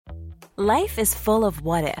Life is full of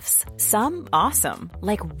what-ifs. Some awesome,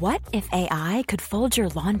 like what if AI could fold your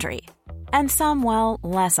laundry? And some, well,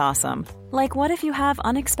 less awesome, like what if you have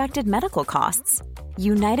unexpected medical costs?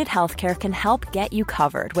 United Healthcare can help get you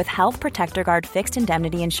covered with Health Protector Guard fixed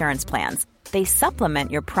indemnity insurance plans. They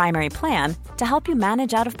supplement your primary plan to help you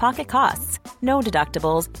manage out-of-pocket costs. No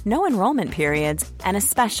deductibles, no enrollment periods, and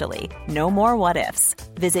especially no more what-ifs.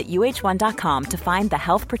 Visit uh1.com to find the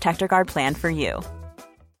Health Protector Guard plan for you.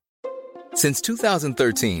 Since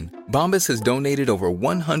 2013, Bombas has donated over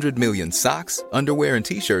 100 million socks, underwear, and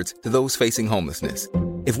T-shirts to those facing homelessness.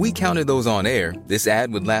 If we counted those on air, this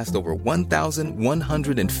ad would last over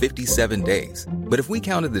 1,157 days. But if we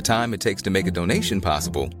counted the time it takes to make a donation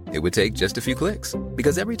possible, it would take just a few clicks.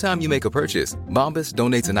 Because every time you make a purchase, Bombas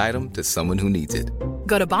donates an item to someone who needs it.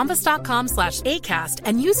 Go to bombas.com/ACAST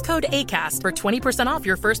and use code ACAST for 20% off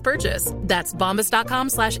your first purchase. That's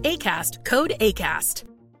bombas.com/ACAST, code ACAST.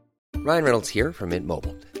 Ryan Reynolds here from Mint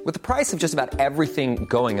Mobile. With the price of just about everything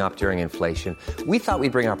going up during inflation, we thought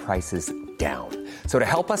we'd bring our prices down. So to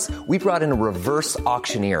help us, we brought in a reverse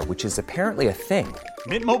auctioneer, which is apparently a thing.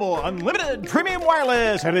 Mint Mobile Unlimited Premium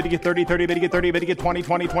Wireless. How to get 30, 30, how to get 30, how to get 20,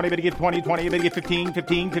 20, 20, how to get 20, 20, how to get 15,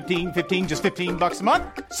 15, 15, 15, just $15 a month?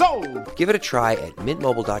 Sold! Give it a try at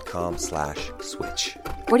mintmobile.com/switch.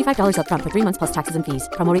 $45 up front for 3 months plus taxes and fees.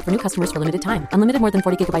 Promo rate for new customers for limited time. Unlimited more than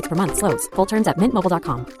 40 gigabytes per month. Slows full terms at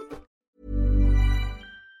mintmobile.com.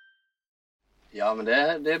 Ja, men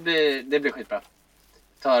det blir skitbra.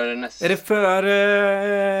 Tar nästa. Är det för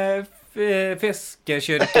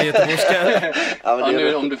Feskekyrka göteborgska? Ja,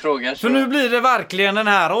 nu, om du frågar så. För nu blir det verkligen den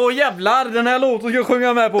här. Åh jävlar, den här låten ska jag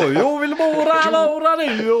sjunga med på. Jag vill bara låra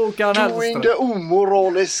du och kan helst. Doing the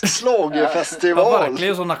omoralisk slagerfestival. Ja,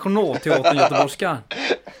 verkligen så nationalteatern göteborgska.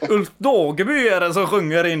 Ulf Dågeby är den som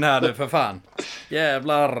sjunger in här nu för fan.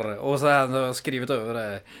 Jävlar. Och så här har jag skrivit över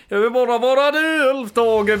det. Jag vill bara vara du, Ulf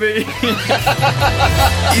Dågeby.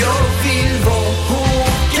 Jag vill vara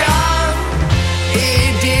Håkan.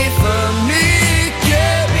 Är det för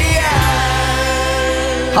mycket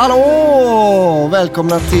begär? Hallå!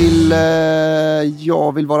 Välkomna till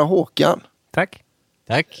Jag vill vara Håkan.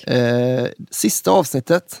 Tack. Sista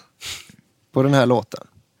avsnittet på den här låten.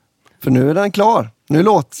 För nu är den klar. Nu är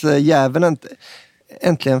låtjäveln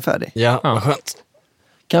äntligen färdig. Ja, vad skönt.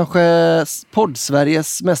 Kanske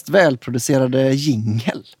podd-Sveriges mest välproducerade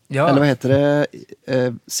jingle. Ja. Eller vad heter det?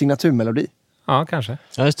 Signaturmelodi. Ja, kanske.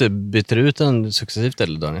 Ja, just det. Byter ut den successivt,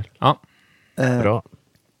 eller Daniel? Ja. Bra.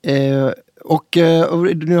 Och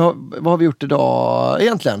nu vad har vi gjort idag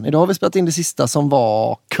egentligen? Idag har vi spelat in det sista som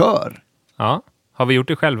var kör. Ja. Har vi gjort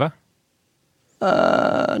det själva?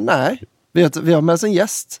 Nej. Vi har med oss en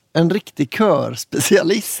gäst. En riktig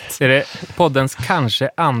körspecialist. Är det poddens kanske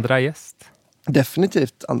andra gäst?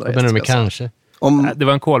 Definitivt andra gäst. Men de är kanske. Det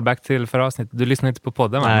var en callback till förra avsnittet. Du lyssnar inte på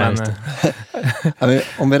podden, nej, men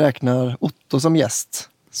om vi räknar Otto som gäst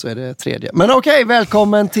så är det tredje. Men okej,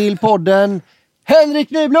 välkommen till podden Henrik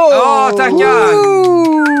Nyblom! Ja, tackar!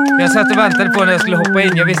 Jag satt och väntade på när jag skulle hoppa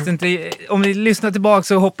in. Jag visste inte, om ni lyssnar tillbaka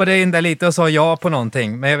så hoppade jag in där lite och sa ja på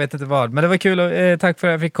någonting. Men jag vet inte vad. Men det var kul och tack för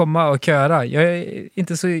att jag fick komma och köra. Jag är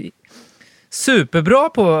inte så superbra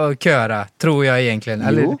på att köra, tror jag egentligen.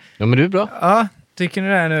 Eller? Ja, men du är bra. Ja, tycker ni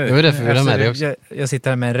det nu? Jag är därför vill ha med dig också. Jag sitter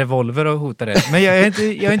här med en revolver och hotar det.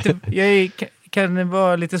 Men kan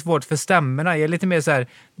vara lite svårt för stämmorna. Jag är lite mer så här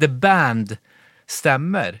the band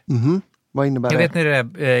stämmer. Mhm. Vad innebär det? Jag vet ni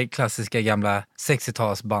det klassiska gamla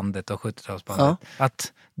 60-talsbandet och 70-talsbandet. Ja.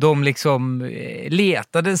 Att de liksom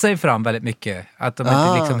letade sig fram väldigt mycket. Att de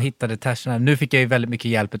inte liksom hittade terserna. Nu fick jag ju väldigt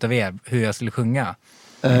mycket hjälp av er hur jag skulle sjunga.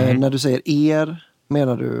 När du säger er,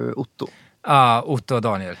 menar du Otto? Ja, Otto och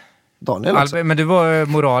Daniel. Daniel också. Men du var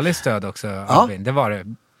moraliskt stöd också, Albin. Det var det.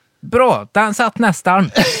 Bra, den satt nästan.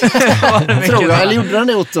 Tror jag, eller gjorde den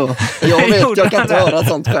det, Otto? Jag kan inte höra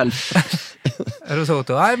sånt själv. Är du så,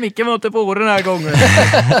 Otto? Nej, Micke var inte på den här gången.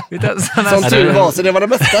 Som tur var, så det var det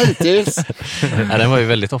bästa hittills. Ja, den var ju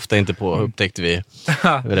väldigt ofta inte på, upptäckte vi. Det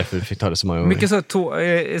var därför vi fick ta det så många gånger. Mycket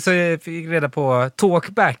så jag fick reda på,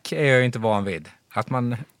 talkback är jag ju inte van vid. Att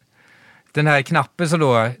man, den här knappen så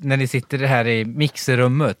då, när ni sitter här i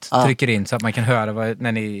mixerrummet, trycker in så att man kan höra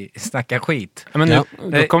när ni snackar skit. Ja, men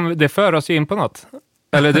det för oss in på något.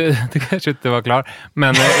 Eller det kanske inte var klar.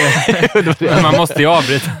 Men man måste ju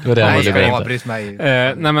avbryta. Nej, jag avbryter mig.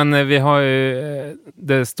 Nej, men vi har ju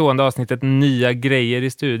det stående avsnittet nya grejer i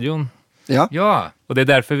studion. Ja. Och det är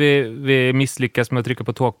därför vi misslyckas med att trycka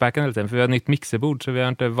på talkbacken hela tiden. För vi har ett nytt mixerbord så vi har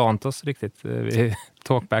inte vant oss riktigt vid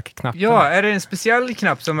talkback-knappen. Ja, är det en speciell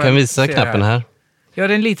knapp som... Kan visa knappen här? Ja,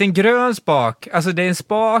 det är en liten grön spak. Alltså det är en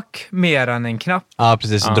spak mer än en knapp. Ja,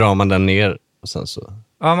 precis. Så drar man den ner och sen så...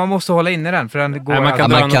 Ja, man måste hålla inne den för den går... Nej, man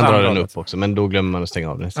kan dra den upp också, men då glömmer man att stänga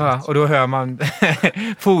av den. Ja, och då hör man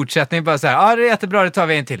fortsättning bara så här, ja det är jättebra, det tar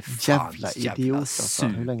vi en till. Jävla idiot alltså.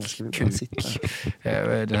 Hur länge ska vi bara sitta?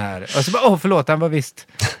 Den här. Och så bara, förlåt, han var visst.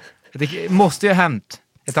 Det måste ju ha hänt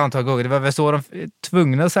ett antal gånger. Det var väl så de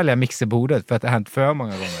tvungna att sälja mixerbordet för att det har hänt för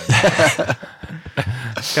många gånger.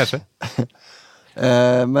 Kanske.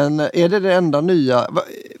 Men är det enda nya?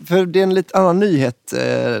 För det är en lite annan nyhet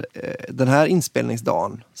den här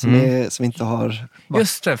inspelningsdagen som vi inte har...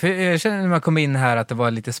 Just det, för jag känner när man kom in här att det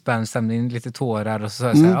var lite spänd stämning, lite tårar och så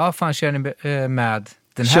här, ja fan kör ni med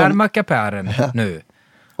den här mackapären nu?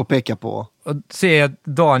 Och peka på. Och ser jag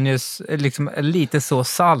Daniels liksom lite så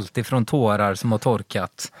salt ifrån tårar som har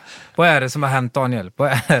torkat. Vad är det som har hänt, Daniel?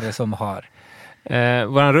 Vad är det som har...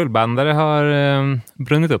 Våran rullbandare har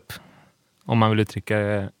brunnit upp. Om man vill uttrycka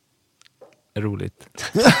det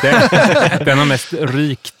roligt. Den har mest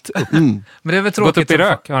rykt upp. Men det är väl tråkigt. Gått upp i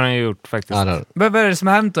rök har den ju gjort faktiskt. Ja, vad är det som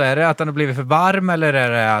har hänt då? Är det att den har blivit för varm eller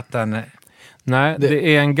är det att den... Nej,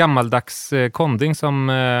 det är en gammaldags konding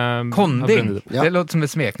som konding? har brunnit upp. Det låter som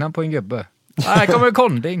ett smeknamn på en gubbe. Här kommer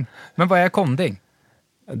konding. Men vad är konding?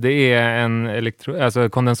 Det är en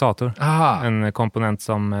kondensator. Aha. En komponent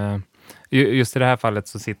som... Just i det här fallet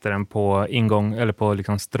så sitter den på ingång eller på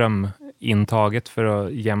liksom strömintaget för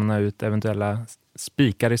att jämna ut eventuella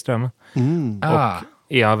spikar i strömmen. Och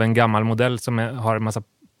är av en gammal modell som har en massa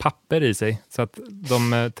papper i sig så att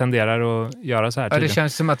de tenderar att göra så här. Ja, det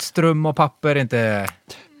känns som att ström och papper inte...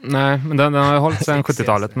 Nej, men den har hållit sedan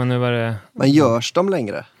 70-talet, men nu var det... Men görs de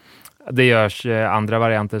längre? Det görs andra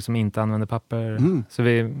varianter som inte använder papper, så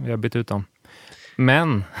vi har bytt ut dem.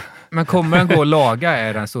 Men kommer den gå att laga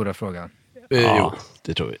är den stora frågan. Jo,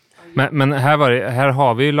 det tror vi. Men här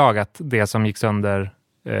har vi ju lagat det som gick sönder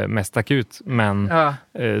mest akut. Men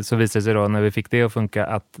så visade det sig då när vi fick det att funka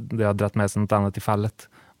att det har dratt med sig något annat i fallet.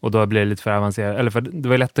 Och då blir det lite för avancerat. Eller för det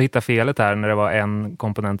var lätt att hitta felet här när det var en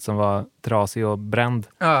komponent som var trasig och bränd.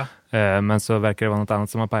 Men så verkar det vara något annat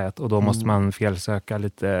som har pajat. Och då måste man felsöka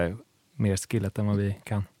lite mer skillet än vad vi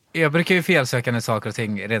kan. Jag brukar ju felsöka när saker och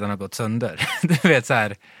ting redan har gått sönder. Du vet så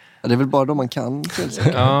här... Ja, det är väl bara då man kan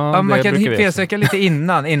felsöka. Ja, man kan felsöka lite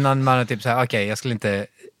innan man är typ så här, okej, jag skulle inte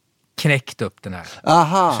knäckt upp den här.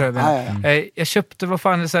 Aha. Jag köpte, vad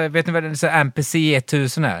fan, så här, vet ni vad det är, så här MPC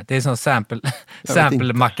 1000 är? Det är en sån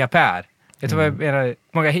sample mackapär. Vet du vad jag menar?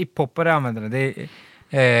 Många hiphoppare använder den. Det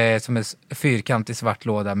är som en fyrkantig svart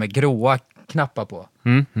låda med gråa knappar på.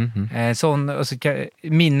 Sån, och så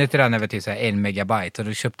minnet i den är väl typ så här 1 megabyte och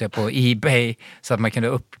då köpte jag på eBay så att man kunde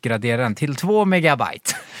uppgradera den till 2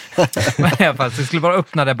 megabyte. Men i alla fall, så skulle bara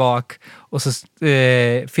öppna det bak och så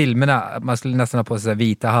filmerna, man skulle nästan ha på sig så här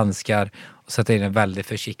vita handskar och sätta in den väldigt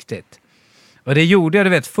försiktigt. Och det gjorde jag, du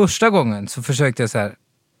vet, första gången så försökte jag så här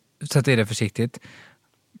sätta in det försiktigt.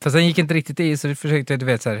 Fast den gick inte riktigt i, så försökte jag, du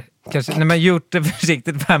vet så här, kanske när man gjort det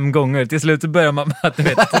försiktigt 5 gånger, till slut så börjar man att du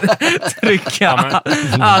vet, trycka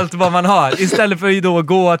allt vad man har. Istället för att då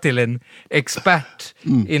gå till en expert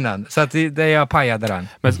innan. Så att det jag pajade den.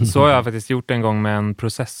 Men så har jag faktiskt gjort en gång med en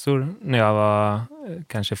processor när jag var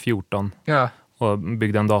kanske 14. Ja. Och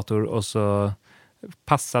byggde en dator och så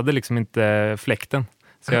passade liksom inte fläkten.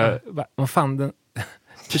 Så jag, vad fan,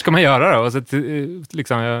 hur ska man göra då? Och så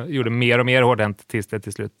liksom, jag gjorde mer och mer hårdhänt tills det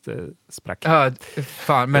till slut sprack. Ja,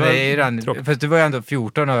 fan, men det är ju den. För du var ju ändå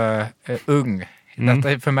 14 och ung.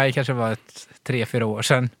 Detta för mig kanske var 3-4 år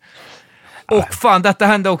sedan. Och fan, detta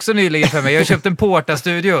hände också nyligen för mig. Jag köpte en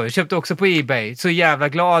Porta-studio. Jag köpte också på eBay. Så jävla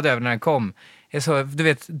glad över när den kom. Jag så, du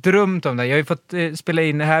vet, drömt om det. Jag har ju fått spela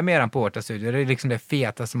in det här med en Porta-studio. Det är liksom det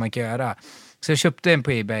fetaste man kan göra. Så jag köpte en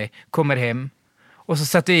på eBay. Kommer hem. Och så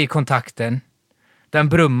satte jag i kontakten. Den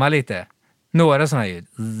brummar lite. Några sådana ljud.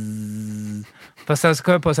 Fast sen så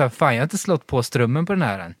kom jag på så här, fan, jag har inte slått på strömmen på den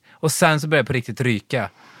här än. Och sen så började jag på riktigt ryka.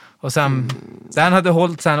 Och sen, den hade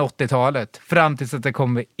hållit sedan 80-talet. Fram tills att det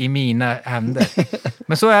kom i mina händer.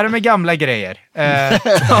 Men så är det med gamla grejer.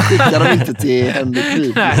 Skickar de inte till händig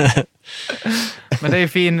pryd. Men det är ju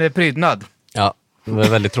fin prydnad. Ja, det var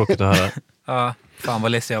väldigt tråkigt att höra. Ja, fan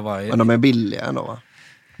vad ledsen jag var. Men de är billiga ändå, va?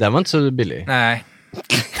 Den var inte så billig. Nej.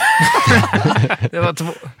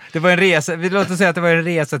 det var en resa. Vi låter säga att det var en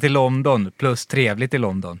resa till London plus trevligt i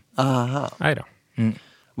London. Aha. Nej då.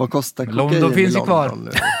 Vad kostar kokain London finns ju kvar.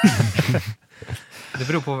 Nu? Det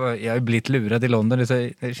beror på vad jag har blivit lurad i London. Så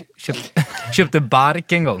jag köpte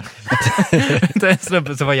bark en gång. Det är en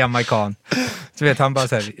snubbe som var jamaican. Så vet han bara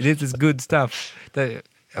så här, this is good stuff.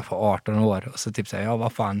 Jag var 18 år och så typ så här, ja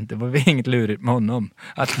vad fan, det var väl inget lurigt med honom.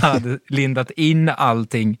 Att han hade lindat in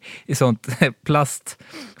allting i sånt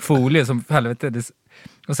plastfolie som helvete.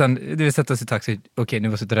 Och sen, vi sätter oss i taxi. Okej, nu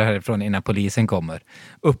måste vi dra härifrån innan polisen kommer.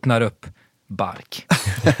 Öppnar upp. Bark.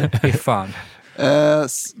 Fy fan.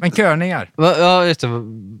 Men körningar. Ja, just det.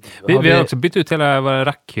 Vi har också bytt ut hela vår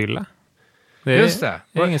rackhylla. Just det.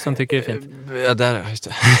 Det är ingen som tycker det är fint. Ja, där, just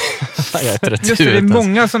det. Jag är rätt just det, det är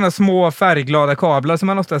många sådana små färgglada kablar som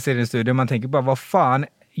man ofta ser i en studio. Man tänker bara, vad fan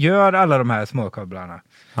gör alla de här små kablarna?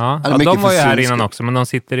 Ja, de var ju här innan också, men de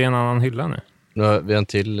sitter i en annan hylla nu. Ja, vi har en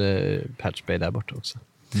till patch bay där borta också.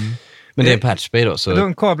 Men det är en patch bay då. Så...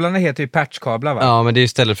 De kablarna heter ju patchkablar, va? Ja, men det är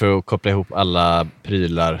istället för att koppla ihop alla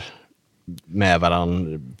prylar med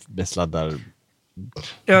varann, med sladdar.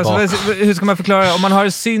 Ja, så hur ska man förklara? Om man har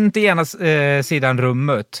synt i ena sidan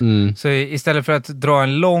rummet, så istället för att dra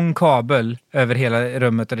en lång kabel över hela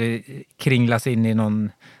rummet och det kringlas in i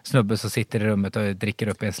någon snubbe som sitter i rummet och dricker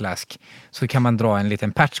upp en slask, så kan man dra en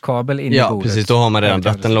liten patchkabel in i bordet. Ja, precis. Då har man redan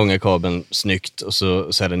dratt den långa kabeln snyggt och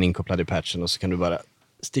så är den inkopplad i patchen och så kan du bara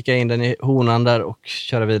sticka in den i honan där och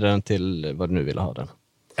köra vidare den till vad du nu vill ha den.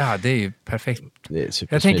 Ja, det är ju perfekt. Det är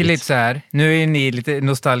jag tänker lite så här, nu är ni lite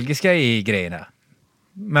nostalgiska i grejerna.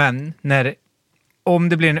 Men om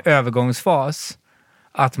det blir en övergångsfas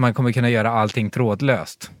att man kommer kunna göra allting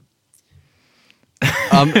trådlöst.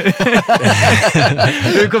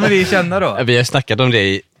 Hur kommer vi känna då? Vi har snackat om det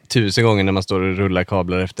i 1000 gånger när man står och rullar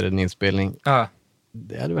kablar efter en inspelning. Ja.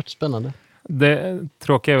 Det hade varit spännande. Det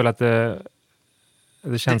tråkiga är väl att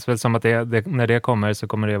det känns väl som att när det kommer så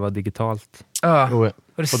kommer det vara digitalt. Ja. Och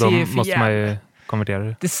då måste man ju konvertera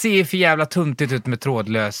det. Det ser för jävla tuntigt ut med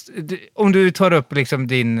trådlöst. Om du tar upp liksom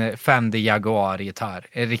din Fender Jaguar-gitarr,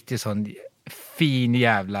 en riktigt sån fin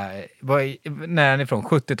jävla... När är den ifrån?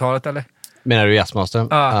 70-talet eller? Menar du Jazzmaster?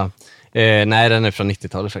 Ja. Nej, den är från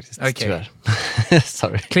 90-talet faktiskt. Okay. Tyvärr.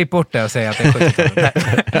 Sorry. Klipp bort det och säg att det är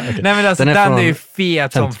 70-talet. Nej, men alltså den är ju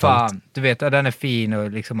fet som fan. Du vet, den är fin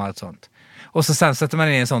och liksom allt sånt. Och så sen sätter man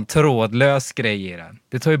in en sån trådlös grej i den.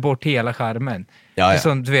 Det tar ju bort hela skärmen. Ja.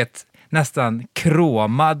 Sån, du vet, nästan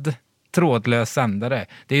kromad trådlös sändare.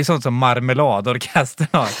 Det är ju sånt som Marmeladorkestern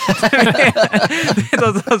har. Det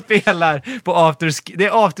är de som spelar på afterski. Det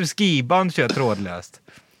är afterski-band kör trådlöst.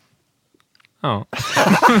 Ja.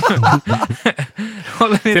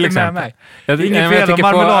 Håller ni inte med mig? Jag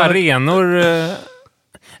tycker på arenor...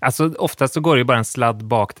 Alltså oftast så går det ju bara en sladd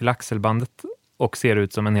bak till axelbandet och ser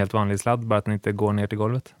ut som en helt vanlig sladd, bara att den inte går ner till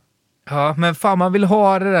golvet. Ja, men fan, man vill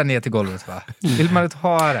ha det där ner till golvet, va? Vill man inte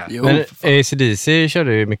ha det? Jo, men AC/DC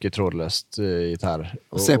körde ju mycket trådlöst gitarr.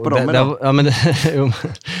 Och se på dem med dem.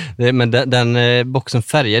 Ja, men den boxen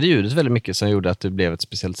färgade ljudet väldigt mycket som gjorde att det blev ett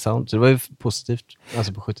speciellt sound. Så det var ju positivt,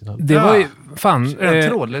 alltså på 70-talet. Det var ju, fan...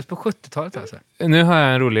 trådlöst på 70-talet alltså. Nu har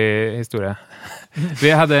jag en rolig historia.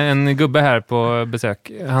 Vi hade en gubbe här på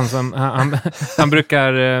besök. Han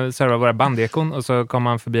brukar serva våra bandekon och så kom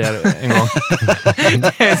han förbi här en gång.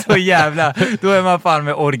 Det är så jävla... Då är man fan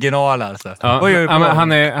med original alltså. Ja,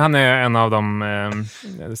 han är en av de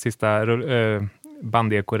sista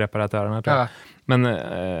bandeko-reparatörerna. Ja. Men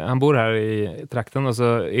han bor här i trakten och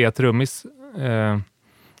så är jag trummis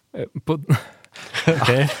på...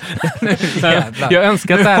 Okay. Jag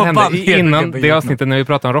önskar att det här hände innan det avsnittet när vi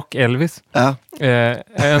pratade om Rock Elvis. Ja.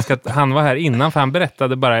 Jag önskar att han var här innan, för han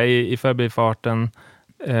berättade bara i förbifarten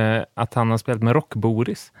att han har spelat med Rock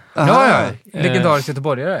Boris. Ja. Legendarisk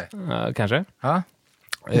göteborgare. Kanske. Ja.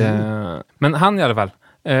 Men han i alla fall.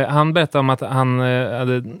 Han berättade om att han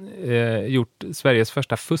hade gjort Sveriges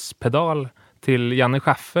första fusspedal till Janne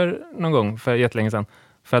Schaffer någon gång för jättelänge sedan.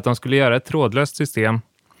 För att de skulle göra ett trådlöst system.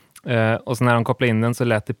 Och så när de kopplade in den så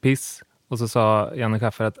lät det piss. Och så sa Janne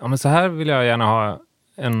Schaffer att men så här vill jag gärna ha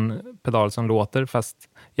en pedal som låter, fast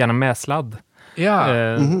gärna med sladd. Ja.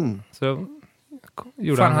 Så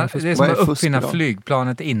gjorde han det är som att uppfinna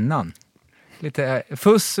flygplanet innan. Lite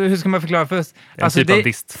fuss, hur ska man förklara fuss? Alltså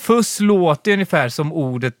fuss låter ungefär som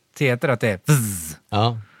ordet heter, att det är vzz.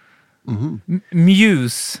 Ja.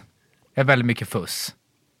 Muse är väldigt mycket fuss.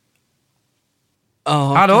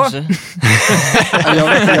 Ja, hallå?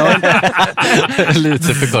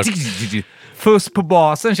 Lite för kort. Fuss på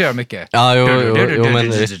basen kör mycket. Ja, jo, men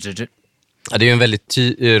det är ju en väldigt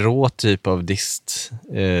rå typ av dist.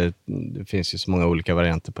 Det finns ju så många olika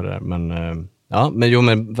varianter på det där.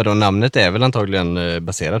 Men vadå, namnet är väl antagligen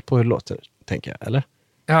baserat på hur det låter, tänker jag, eller?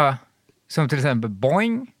 Ja, som till exempel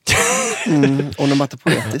boing.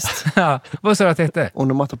 Onomatopoetiskt. Ja, vad sa du att det hette?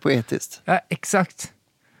 Onomatopoetiskt. Ja, exakt.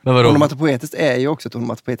 Onomatopoetiskt är ju också ett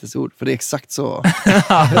onomatopoetiskt ord, för det är exakt så.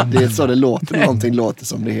 Det är så det låter, någonting låter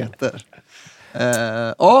som det heter.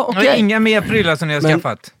 Okay. Inga mer prylar som ni har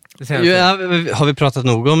skaffat. Har vi pratat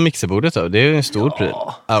nog om mixerbordet då? Det är ju en stor pryl.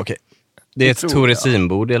 Okay. Det är ett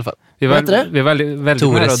Toresin-bord i alla fall. Vi var väldigt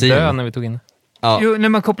nära att dö när vi tog in. Ja. Jo, när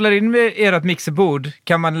man kopplar in med ert mixerbord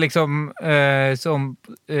kan man liksom,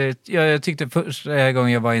 jag tyckte första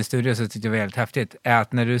gången jag var i en studio så tyckte jag var väldigt häftigt, är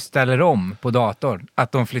att när du ställer om på datorn,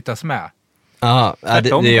 att de flyttas med. Ja, det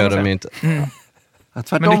gör de ju inte. Mm.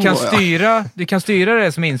 Men du kan styra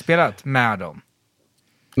det som är inspelat med dem.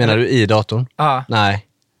 Menar du i datorn? Ja. Nej.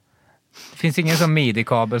 Det finns ingen som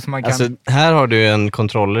midi-kabel som man kan... Alltså, här har du en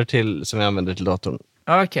controller som jag använder till datorn.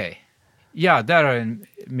 Okej. Ja, där har du en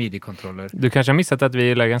midi-controller. Du kanske har missat att vi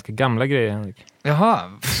gillar ganska gamla grejer, Henrik. Jaha.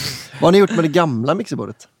 Vad har ni gjort med det gamla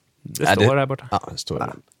mixerbordet? Det står där borta. Ja, det står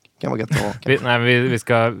där. Kan man gett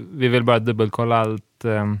tillbaka. Vi vill bara dubbelkolla allt,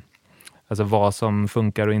 alltså vad som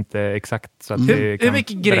funkar och inte exakt. Så att vi kan hur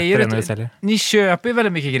mycket grejer när vi säljer. Ni köper ju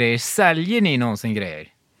väldigt mycket grejer. Säljer ni någonsin grejer?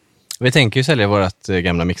 Vi tänker ju sälja vårt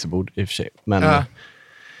gamla mixerbord i och för sig. Men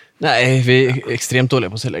nej, vi är extremt dåliga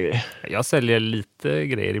på att sälja grejer. Jag säljer lite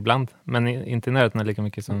grejer ibland, men inte i närheten lika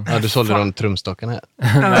mycket som... Ja, du sålde de trumstockarna här.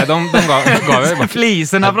 Nej, de gav jag bara.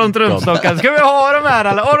 Fliserna från trumstockan. Ska vi ha dem här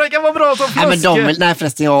eller? Det kan vara bra som fluske. Nej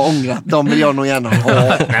förresten, jag har ångrat. De vill jag nog gärna ha.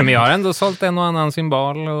 Nej, men jag har ändå sålt en och annan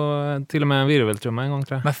symbol och till och med en virveltrumma en gång,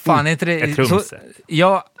 tror jag. Men fan, är inte det... Ett trumset.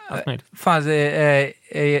 Jag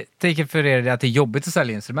tänker för er att det är jobbigt att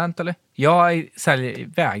sälja instrument, eller? Jag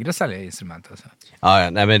vägrar sälja instrument, alltså. Ja,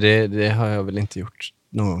 nej, men det har jag väl inte gjort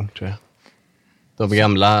någon gång, tror jag. De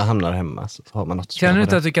gamla hamnar hemma, så har man något att Känner du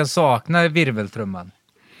inte att du kan sakna virveltrumman?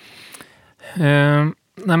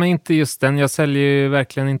 Nej, men inte just den. Jag säljer ju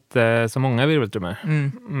verkligen inte så många virveltrummor.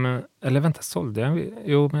 Eller vänta, sålde jag?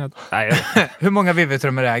 Jo, men Hur många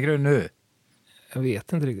virveltrummor äger du nu? Jag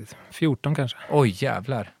vet inte riktigt. 14 kanske. Oj,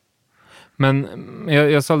 jävlar. Men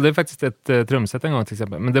jag sålde faktiskt ett trumset en gång till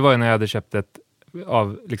exempel. Men det var ju när jag hade köpt ett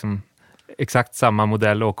av liksom exakt samma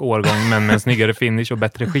modell och årgång, men med en snyggare finish och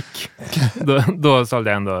bättre skick. Då sålde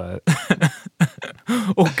jag ändå...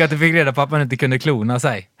 Och att du fick reda på att man inte kunde klona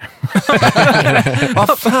sig.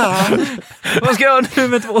 Vad fan? Vad ska jag nu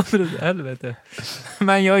med 200? Helvete.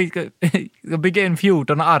 Men jag bygger in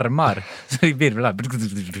 14 armar. Så virvlar.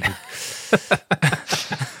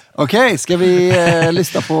 Okej, ska vi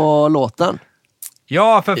lyssna på låten?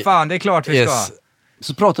 Ja, för fan, det är klart vi ska.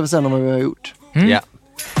 Så pratar vi sen om vad vi har gjort. Ja.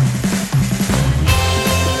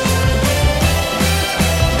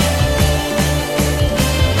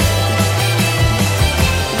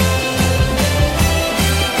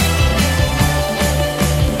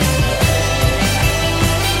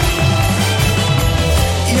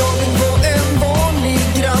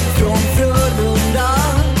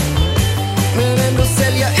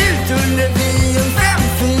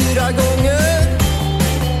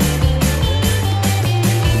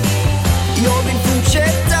 Jag vill fortsätta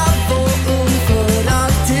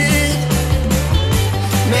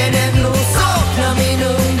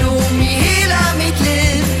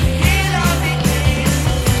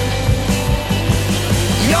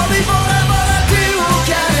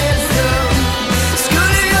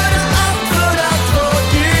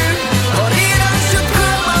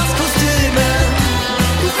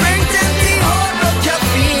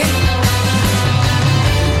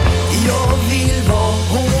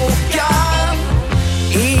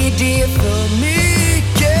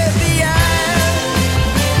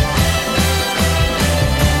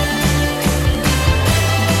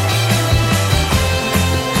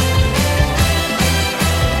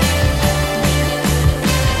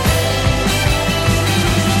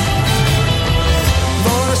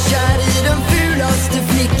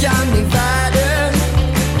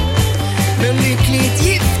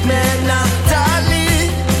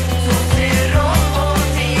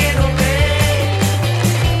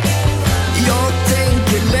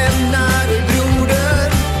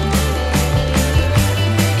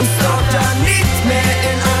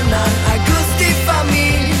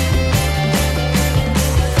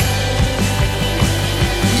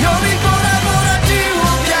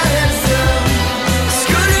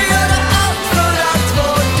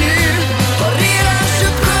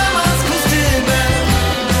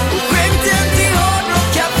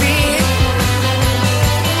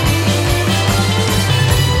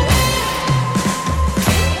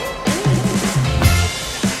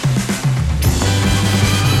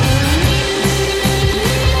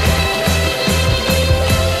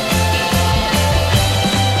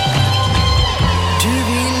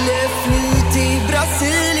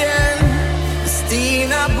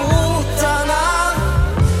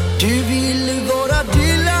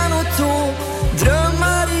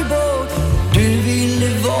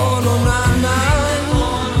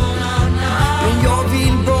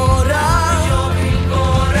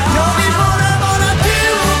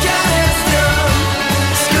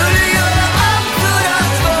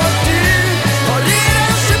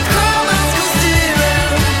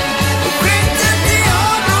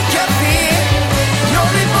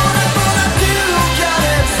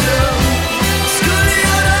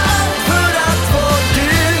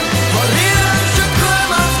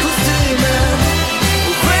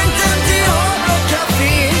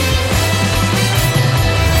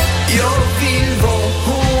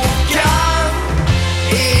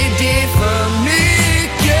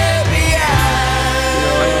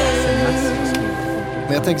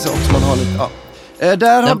jag tänker så också. Man har lite,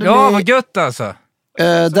 där hade ja, ni, vad gött alltså.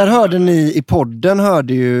 där hörde ni i podden,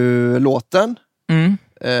 hörde ju låten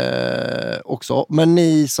också. Men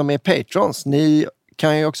ni som är patrons, ni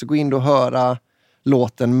kan ju också gå in och höra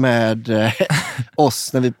låten med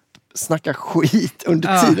oss när vi snackar skit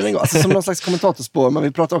under tiden en gång. Alltså som någon slags kommentatorspår, men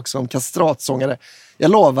vi pratar också om kastratsångare.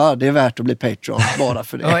 Jag lovar, det är värt att bli Patreon bara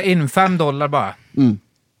för det. Ja, in $5 bara.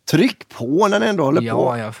 Tryck på när ni ändå håller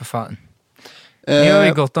på. Ja, för fan. Ni har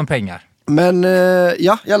ju gott om pengar. Men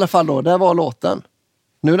ja, i alla fall då, där var låten.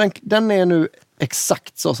 Nu den är nu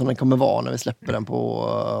exakt så som den kommer vara när vi släpper den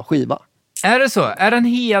på skiva. Är det så? Är den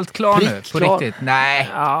helt klar nu? På klar. riktigt? Nej.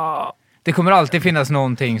 Det kommer alltid finnas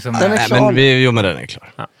någonting som... Den är klar. Men den är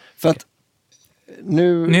klar. Ja. För att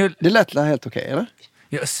nu det lät helt okej, eller?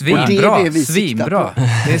 Ja, svinbra. Det är vi svinbra.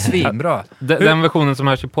 Det är svinbra. Den versionen som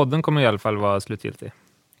hörs i podden kommer i alla fall vara slutgiltig.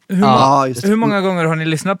 Hur många gånger har ni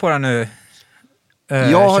lyssnat på den nu?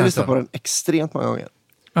 Jag har lyssnat på den extremt många gånger.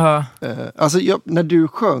 Alltså när du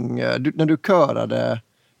sjöng, när du körade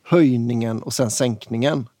höjningen och sen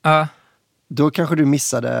sänkningen, då kanske du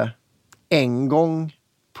missade en gång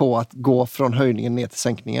på att gå från höjningen ner till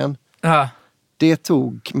sänkningen. Det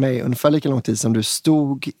tog mig ungefär lika lång tid som du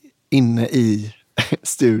stod inne i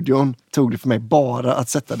studion, tog det för mig bara att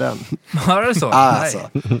sätta den. Var det så? Alltså,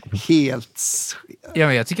 helt... Ja,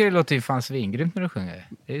 men jag tycker det låter ju fan svingrymt när du sjunger.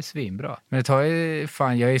 Det är svinbra. Men det tar ju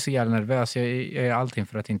fan, jag är så jävla nervös. Jag gör allting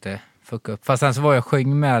för att inte fucka upp. Fast sen så var jag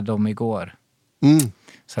sjöng med dem igår.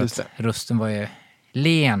 Så att rösten var ju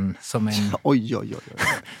len som en... Oj.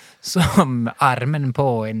 Som armen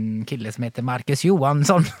på en kille som heter Marcus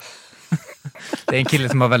Johansson. Det är en kille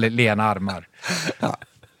som har väldigt lena armar.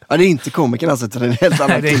 Ja, det är inte komikern alltså, det är en helt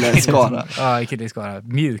annan kille i Skara. Ja, en kille i Skara.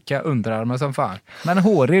 Mjuka underarmar som fan. Men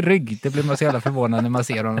hårig rygg, det blir man så jävla förvånad när man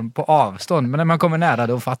ser honom på avstånd. Men när man kommer nära,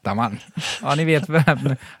 då fattar man. Ja, ni vet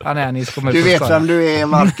vem han är, ni kommer du vet vem du är,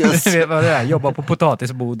 Marcus. Du vet vad det är, jobbar på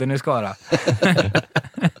potatisboden i Skara.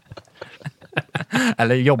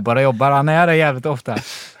 Eller jobbar, han är det jävligt ofta.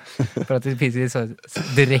 För att det finns ju så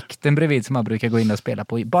direkten bredvid som man brukar gå in och spela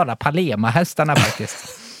på. Bara Palema-hästarna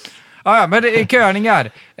faktiskt. Ja, men det är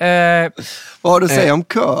körningar. Vad har du att säga om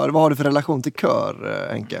kör? Vad har du för relation till kör,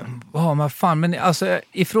 Henke? Men fan, men alltså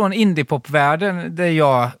ifrån indiepopvärlden där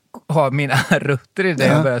jag har mina rötter i det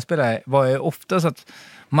jag började spela var ju ofta så att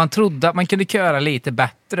man trodde att man kunde köra lite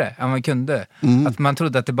bättre än man kunde. Att man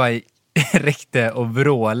trodde att det bara räckte att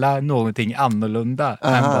vråla någonting annorlunda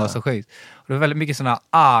än vad så sjukt. Och det var väldigt mycket sådana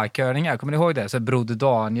A-körningar. Kommer ni ihåg det? Så Broder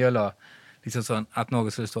Daniel och liksom så att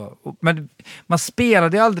något skulle stå. Men man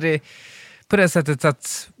spelade aldrig på det sättet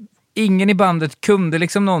att ingen i bandet kunde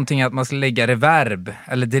liksom någonting att man skulle lägga reverb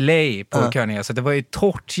eller delay på körningar. Så det var ju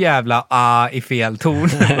torrt jävla A i fel ton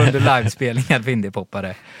under livespelningar för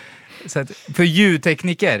indiepoppare. Så att för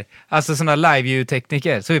ljudtekniker, alltså sådana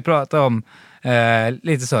live-ljudtekniker, så vi pratar om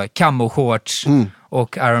lite så camo-shorts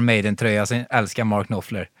och Iron Maiden-tröja som älskar Mark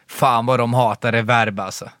Knopfler. Fan vad de hatar reverb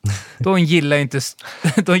alltså. De gillar inte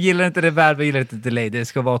reverb och gillar inte delay. Det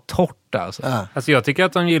ska vara torrt alltså. Alltså jag tycker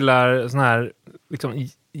att de gillar såna här liksom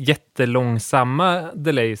jättelångsamma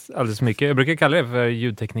delays alldeles för mycket. Jag brukar kalla det för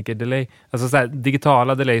ljudtekniker-delay. Alltså så här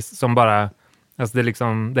digitala delays som bara... Alltså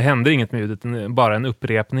det händer inget med ljudet, bara en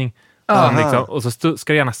upprepning. Liksom, och så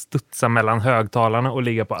ska det gärna studsa mellan högtalarna och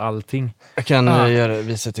ligga på allting. Jag kan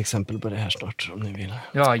visa ett exempel på det här snart om ni vill.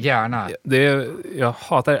 Ja, gärna. Jag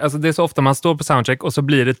hatar det. Alltså det är så ofta man står på soundcheck och så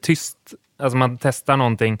blir det tyst. Alltså man testar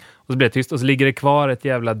någonting och så blir det tyst och så ligger det kvar ett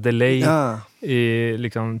jävla delay i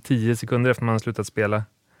liksom 10 sekunder efter man har slutat spela.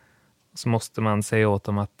 Så måste man säga åt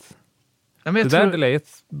dem att det där delayet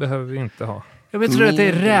behöver vi inte ha. Jag tror att det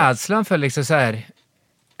är rädslan för liksom så här...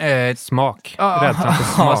 smak. Rädslan för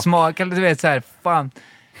smak. Smak. Eller du vet så här, fan.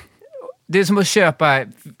 Det är som att köpa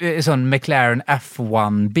en sån McLaren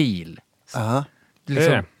F1-bil.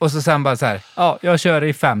 Liksom. Och så sen bara så här, jag kör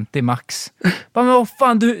i 50 max. Men vad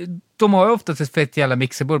fan, de har ju ofta ett fett jävla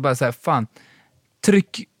mixerbord. Bara så här, fan,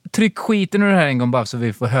 tryck skiten ur det här en gång bara så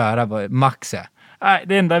vi får höra vad max är. Nej,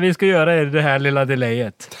 det enda vi ska göra är det här lilla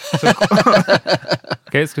delayet.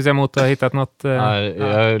 Okej, ska vi se om Otto har hittat något? Jag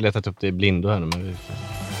har letat upp det i blindo här nu. Men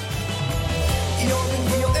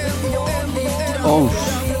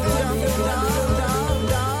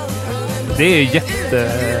det är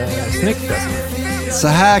jättesnyggt alltså. Så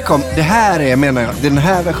här det här är, menar jag, den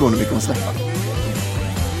här versionen vi kommer släppa.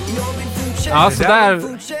 Ja, så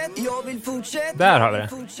där har vi det.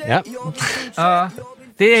 Ja.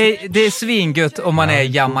 Det är svingött om man är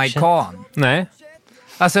jamaican. Nej.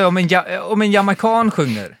 Alltså om en jamaican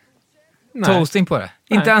sjunger. Toasting på det.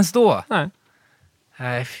 Nej. Inte ens då. Nej.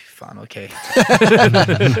 Nej, fan okej.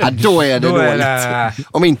 Då är det dåligt.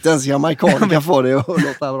 Om inte ens jamaican kan få det att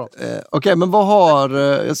låta bra. Okej, men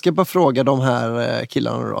jag ska bara fråga de här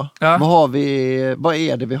killarna då. Ja. Vad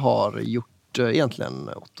är det vi har gjort egentligen,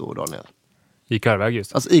 Otto och Daniel? I körväg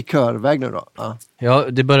just. Alltså i körväg nu då? Ja,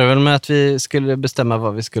 det började väl med att vi skulle bestämma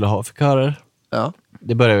vad vi skulle ha för körer. Ja.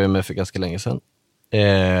 Det började vi med för ganska länge sedan.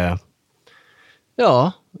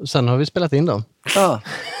 Ja, sen har vi spelat in dem. Ja,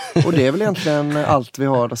 och det är väl egentligen allt vi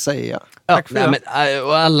har att säga. Ja,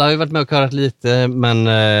 och alla har ju varit med och körat lite,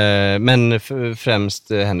 men främst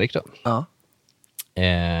Henrik då. Ja.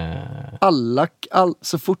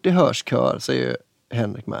 Så fort det hörs kör så är ju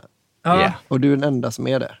Henrik med. Ja. Yeah. Och du är den enda som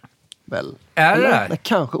är det. Väl? Är det? Nej,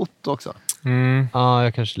 kanske Otto också. Ja,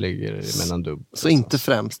 jag kanske ligger mellan dubb. Så inte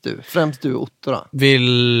främst du. Främst du och Otto då.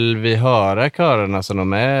 Vill vi höra körerna som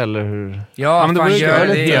de är, eller hur? Ja, men fan, gör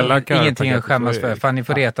det hela kör. Ingenting att skämmas för. Fan, ni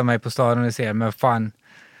får reta mig på staden och se. Men fan,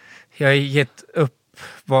 jag har gett upp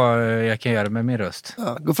vad jag kan göra med min röst.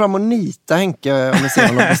 Ja, gå fram och nita Henke om ni ser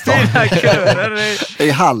honom på stan. I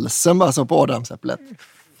halsen bara så på Adamsäpplet.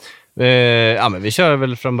 Ja, men vi kör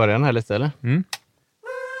väl från början här lite, eller?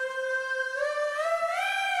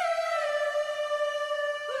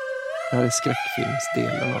 Det här är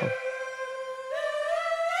skräckfilmsdelen av.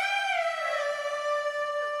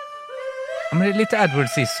 Ja, men det är lite Edward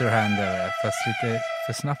Scissorhand där, fast lite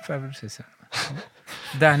för snabbt för Edward Scissorhand.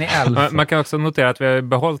 Danny Elf. Man kan också notera att vi har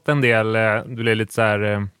behållit en del, det blir lite så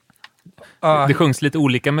här... det sjungs lite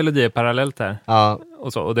olika melodier parallellt här. Ja.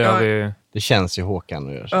 Och så, och det har vi... Det känns ju Håkan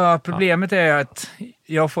att göra så. Ja, problemet är att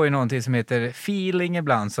jag får ju någonting som heter feeling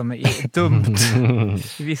ibland som är dumt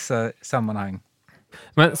i vissa sammanhang.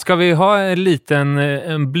 Men ska vi ha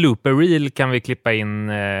en blooper reel kan vi klippa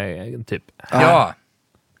in typ? Ja,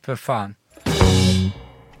 för fan.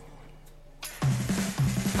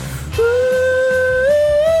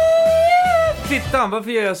 Tittan,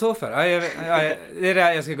 varför gör jag så för? Det är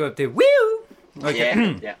där jag ska gå upp till.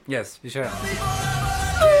 Okej. Yes, vi kör.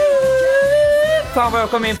 Fan vad jag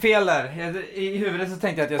kom in fel där. I huvudet så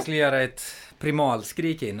tänkte jag att jag skulle göra ett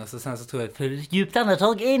primalskrik in och så sen så tog jag ett för djupt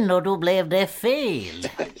andetag in och då blev det fel.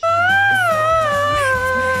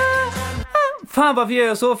 Fan, varför gör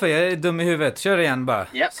jag så för? Jag är dum i huvudet. Kör igen bara.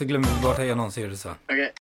 Yep. Så glömmer vi bort att jag någonsin gjorde så.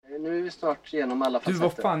 Okej. Nu är vi snart igenom alla facetter. Du,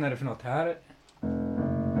 vad fan är det för något här?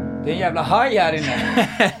 Det är en jävla haj här inne.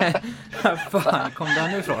 Fan, kom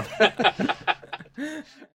den ifrån?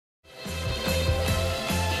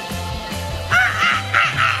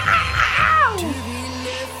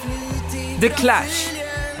 The Clash.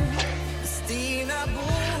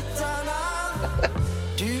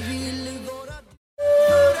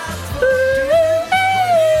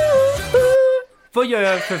 Vad gör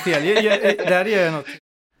jag för fel? Där gör jag något.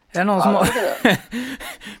 Är det någon som har...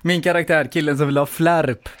 Min karaktär, killen som vill ha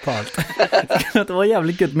flärp på allt. Det var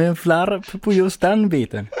jävligt gött med en flärp på just den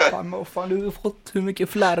biten. Fan, du har fått hur mycket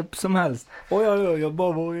flärp som helst. Jag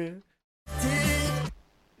bara var...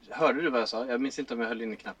 Hörde du vad jag sa? Jag minns inte om jag höll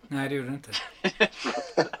in i knappen. Nej, det gjorde du inte.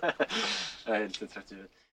 Jag är lite trött i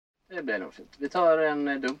huvudet. Det blir nog fint. Vi tar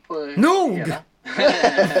en dump på hela.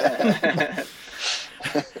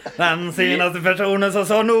 Den senaste personen som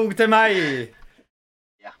sa nog till mig.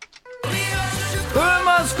 Ja.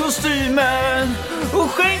 Sjömanskostymen och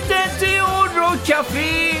skänkte till order och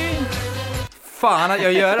kafé. Fan att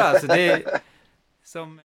jag gör alltså. Det är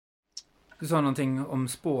som... Du sa någonting om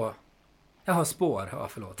spår. Jag har spår,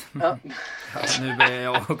 förlåt. Ja. Nu blir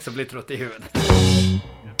jag också blivit trött i huvudet.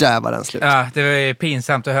 Där var den slut. Ja, det var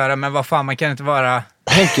pinsamt att höra, men vad fan, man kan inte vara...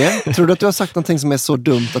 Henke, tror du att du har sagt någonting som är så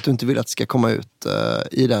dumt att du inte vill att det ska komma ut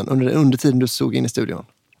i den under tiden du stod in i studion?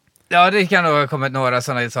 Ja, det kan nog ha kommit några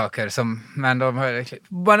sådana saker som... Men de har...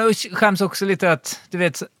 Man skäms också lite att, du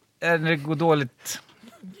vet, när det går dåligt...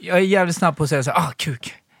 Jag är jävligt snabb på att säga så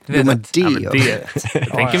kuk. Du vet att, jag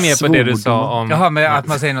tänker mer på det du sa om... Jaha, men att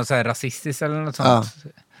man säger något så här rasistiskt eller något sånt.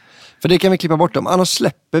 Ja. För det kan vi klippa bort dem. Annars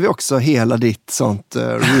släpper vi också hela ditt sånt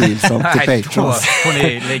reel som till Patrons. Får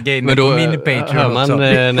ni lägga in men då, på min Patreon hör man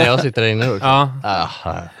när jag sitter där inne också.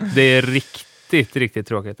 Ja. Det är riktigt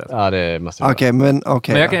tråkigt. Alltså. Ja, det måste vara. Men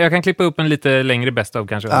jag kan klippa upp en lite längre best of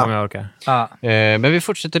kanske om jag orkar. Ja. Men vi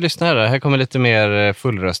fortsätter lyssna här. Här kommer lite mer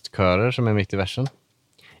fullröstkörer som är mitt i versen.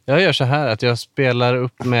 Jag gör så här att jag spelar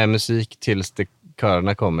upp med musik tills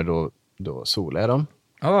körerna kommer, då solar jag dem.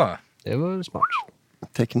 Det var smart.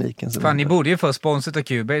 Tekniken. Fan, ni borde ju få sponsret av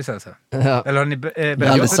Cubase alltså. Ja. Eller har ni jag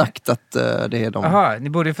har aldrig sagt att det är de. Jaha, ni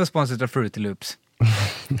borde ju få sponsret av Fruity Loops.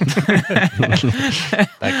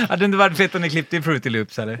 Hade det inte varit fett om ni klippte i Fruity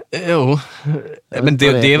Loops, eller? Jo, men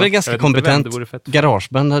det är väl ganska kompetent.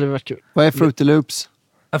 Garageband hade varit kul. Vad är Fruity Loops?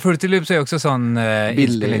 Fruity Loops är också sån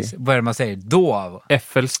inspelnings... Vad är det man säger? Dov.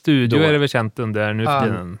 FL Studio är det väl känt under nu för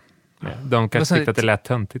tiden. De kanske tyckte att det lät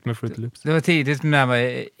töntigt med Fruity Loops. Det var tidigt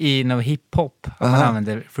med inom hiphop att man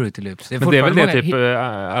använder Fruity Loops. Men det är väl det typ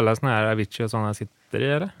alla såna här Avicii och sådana sitter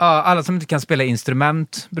i, eller? Ja, alla som inte kan spela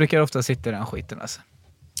instrument brukar ofta sitta i den skiten alltså.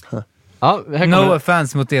 Ja, no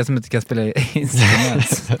offense mot det som inte kan spela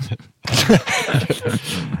instrument.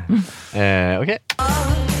 Okej.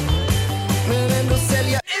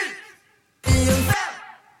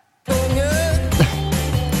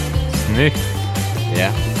 Snyggt.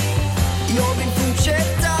 Ja. Jag vill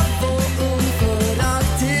fortsätta få ung för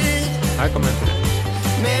alltid. Här kommer inte det.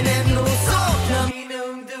 Men ändå saknar min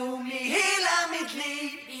ungdom i hela mitt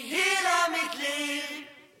liv. I hela mitt liv.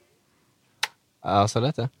 Ja, så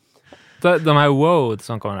lät det. De här wow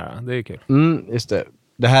som kommer här, det är kul. Just det.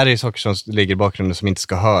 Det här är saker som ligger i bakgrunden som inte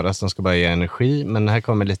ska höras. De ska bara ge energi. Men här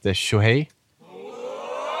kommer lite shohei.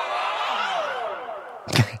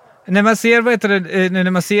 När man ser, vad heter det,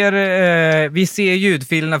 när man ser, vi ser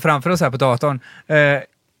ljudfilerna framför oss här på datorn.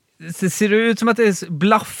 Ser det ut som att det är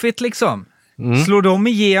blaffigt liksom? Slår de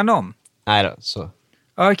igenom? Nej då, så.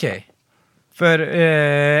 Okej. För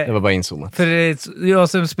det var bara inzoomat. För jag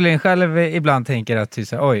som spelar in själv ibland tänker att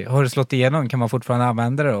oj, har du slått igenom, kan man fortfarande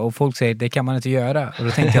använda det? Och folk säger, det kan man inte göra. Och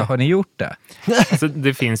då tänkte jag, har ni gjort det? Alltså,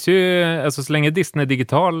 det finns ju, alltså så länge Disney är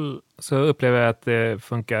digital så upplever jag att det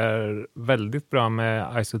funkar väldigt bra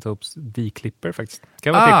med Isotopes D-clipper faktiskt. Det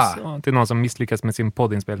kan vara tips till någon som misslyckas med sin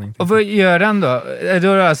poddinspelning. Och vad gör den då? Då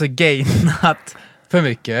har du alltså gainat för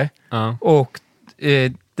mycket. Och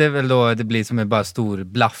det är väl då det blir som en bara stor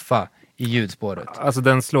blaffa i ljudspåret. Alltså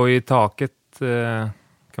den slår ju i taket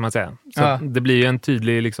kan man säga. Så det blir ju en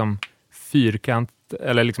tydlig liksom fyrkant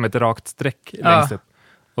eller liksom ett rakt streck längst upp.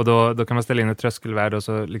 Och då kan man ställa in ett tröskelvärde och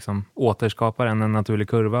så liksom återskapar en naturlig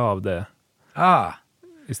kurva av det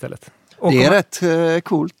istället. Det är rätt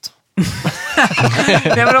coolt.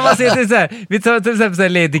 Nej, men om man ser till så här, vi tar till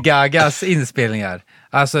exempel Lady Gagas inspelningar.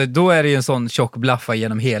 Alltså då är det ju en sån tjock blaffa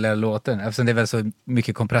genom hela låten eftersom det är väl så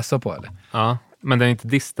mycket kompressor på eller? Ja, men den är inte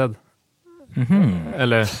distad.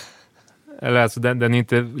 Eller alltså den är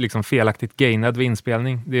inte liksom felaktigt gainad vid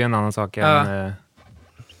inspelning. Det är en annan sak än...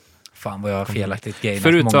 Fan vad jag har felaktigt gainat.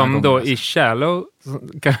 Förutom då i Shallow,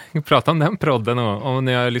 kan vi prata om den prodden om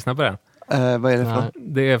ni har lyssnat på den? Vad är det från?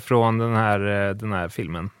 Det är från den här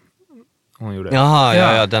filmen hon gjorde. Jaha,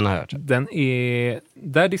 ja, den har jag hört.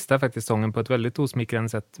 Där distar faktiskt sången på ett väldigt osmickrande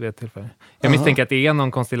sätt vid ett tillfälle. Jag misstänker att det är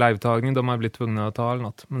någon konstig live-tagning de har blivit tvungna att ta eller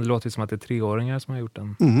något. Men det låter ju som att det är 3-åringar som har gjort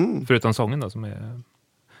den. Förutom sången då som är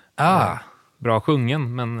bra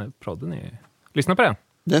sjungen, men prodden är... Lyssna på den.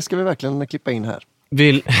 Det ska vi verkligen klippa in här.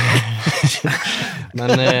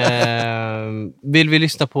 Vill vi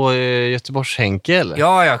lyssna på Göteborgs Henke eller?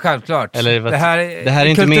 Ja, självklart. Eller det här är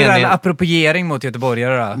inte kulturell appropriering mot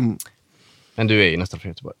göteborgare. Men du är ju nästan från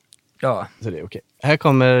Göteborg. Ja. Så det är okej. Här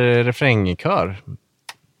kommer refrängkör. Jag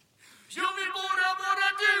vill vara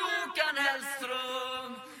du, Håkan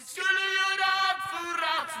Hellström. Skulle göra allt för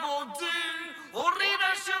att vara du. Och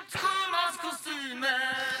redan köpt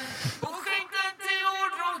sjömanskostymen. Och skänkt den till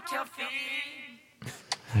Hård Rock Café.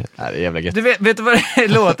 Det är jävla gött. Du vet du vad det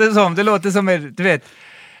låter som? Det låter som, du vet...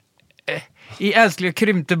 I Älskling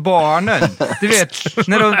krympte barnen. Du vet,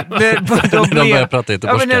 när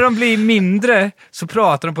när de blir mindre så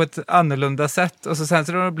pratar de på ett annorlunda sätt och så sen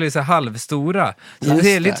så de blir så halvstora. Så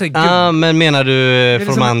det är lite så men menar du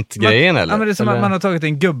formantgrejen eller? Ja, men det är som att man har tagit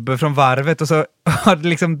en gubbe från varvet och så har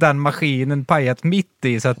liksom den maskinen pajat mitt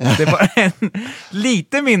i så att det är bara en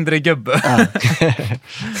lite mindre gubbe.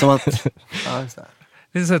 Som att...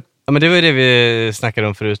 Det är så. Ja, men det var ju det vi snackade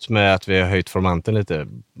om förut med att vi har höjt formanten lite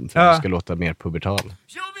för att det ska låta mer pubertal. Jag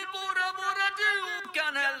vill vara du,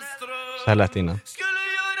 Håkan Hellström. Så här lät det innan. Skulle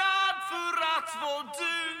göra allt för att vara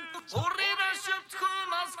du. Och redan köpt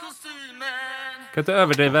sjömanskostymen. Kan inte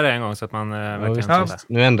överdriva det en gång så att man verkligen...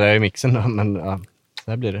 Nu ändrar jag ju mixen då, men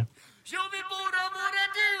så här blir det. Jag vill vara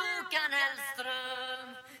du, Håkan Hellström.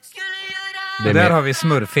 Skulle göra... Det där har vi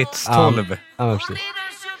Smurfits 12. Ja, precis.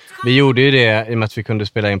 Vi gjorde ju det i och med att vi kunde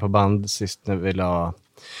spela in på band sist när vi la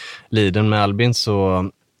Liden med Albin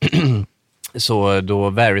så då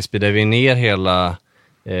varispeedade vi ner hela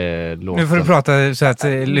låten. Nu får du prata så att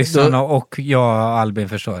lyssnarna och jag och Albin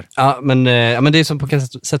förstår. Ja, men det är som på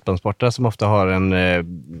kassettbandsportar som ofta har en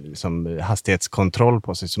liksom hastighetskontroll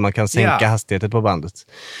på sig så man kan sänka hastigheten på bandet.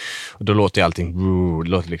 Och då låter ju allting det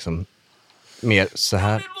låter liksom mer så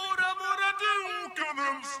här.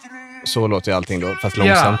 Så låter ju allting då, fast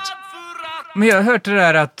långsamt. Men jag har hört det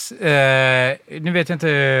där att, nu vet jag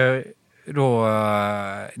inte då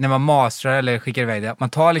när man masterar eller skickar iväg det, att man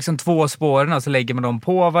tar liksom 2 spåren och så lägger man dem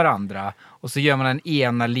på varandra och så gör man den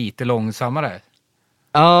ena lite långsammare.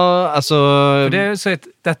 Ja, alltså... För det är så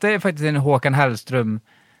detta är faktiskt en Håkan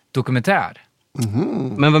Hellström-dokumentär.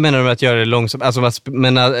 Mm. Men vad menar du med att göra det långsamt? Alltså, då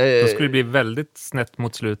skulle det bli väldigt snett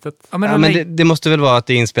mot slutet. Ja, men det måste väl vara att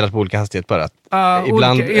det är inspelat på olika hastighet bara.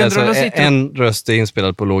 Ibland en röst är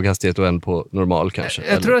inspelad på låg hastighet och en på normal kanske.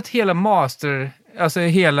 Jag tror att hela alltså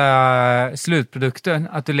hela slutprodukten,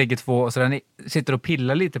 att du lägger 2 och så den sitter och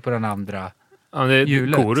pillar lite på den andra. Ja, det är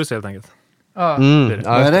hjulet. Chorus helt enkelt. Ja. Vad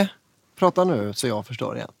är det? Prata nu så jag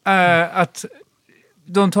förstår igen. Att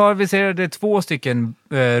de tar, vi säger det är 2 stycken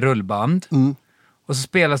rullband. Och så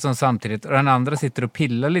spelas de samtidigt och den andra sitter och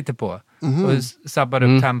pillar lite på och sabbar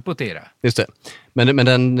upp tempot i det. Just det. Men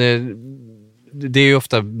den, det är ju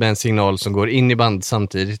ofta med en signal som går in i band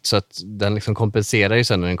samtidigt så att den liksom kompenserar ju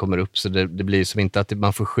sen när den kommer upp, så det blir som inte att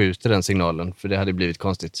man förskjuter den signalen, för det hade blivit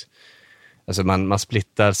konstigt. Alltså man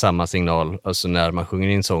splittar samma signal, alltså när man sjunger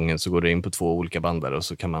in sången så går det in på 2 olika bandar och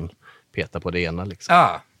så kan man peta på det ena liksom.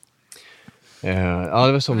 Ja. Ja,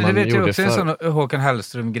 det var så man gjorde. Det vet jag också en sån Håkan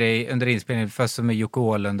Hellström-grej under inspelningen, fast som med Jocke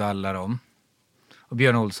Åhlund och alla dem. Och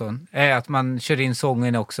Björn Olsson. Är att man kör in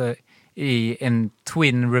sången också i en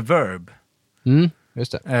twin reverb.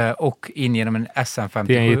 Just det. Och in genom en SM57.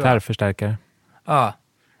 Det är en gitarrförstärkare. Ja,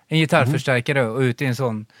 en gitarrförstärkare och ut i en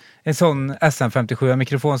sån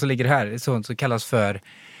SM57-mikrofon som ligger här. En sån som kallas för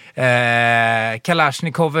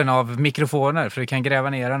Kalashnikoven av mikrofoner. För du kan gräva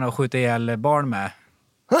ner den och skjuta ihjäl barn med.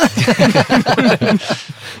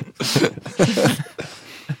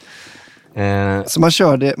 Så man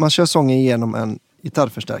kör sången igenom en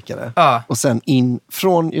gitarrförstärkare och sen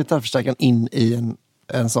från gitarrförstärkaren in i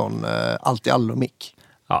en sån allt-i-allo-mick.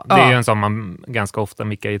 Ja, det är ju en sån man ganska ofta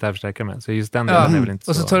mickar gitarrförstärkare med, så just den delen är väl inte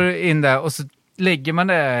så. Och så tar du in det och så lägger man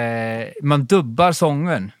det, man dubbar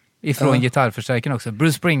sången ifrån gitarrförstärkaren också.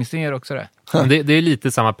 Bruce Springsteen gör också det. Det är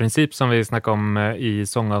lite samma princip som vi snackade om i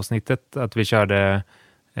sångavsnittet, att vi körde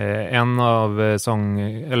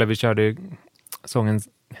vi körde sången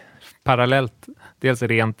parallellt, dels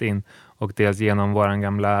rent in och dels genom våran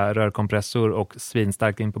gamla rörkompressor och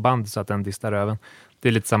svinstarkt in på band så att den distar öven. Det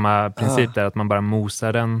är lite samma princip där, att man bara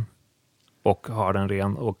mosar den och har den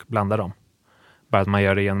ren och blandar dem. Bara att man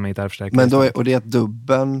gör det genom en gitarrförstärkare. Men då och det är att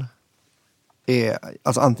dubben är,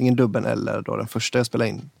 alltså antingen dubben eller då den första jag spelar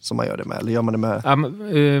in som man gör det med, eller gör man det med? Ja,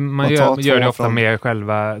 man gör det ofta med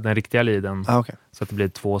själva den riktiga liden. Okay. Så att det blir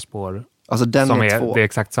 2 spår. Alltså den som är 2. Det är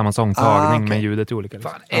exakt samma sångtagning men ljudet är olika.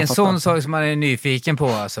 Liksom. En sån sak som man är nyfiken på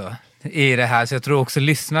alltså, i det här, så jag tror också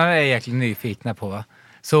lyssnare är egentligen nyfikna på,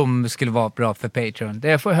 som skulle vara bra för Patreon. Det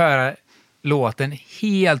är att få höra låten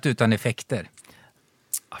helt utan effekter.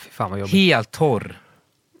 Fy fan vad jobbigt. Helt torr.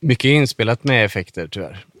 Mycket inspelat med effekter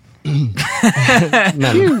tyvärr.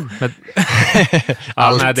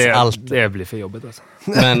 allt det blir för jobbigt alltså.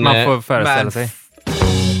 Men man får föreställa sig.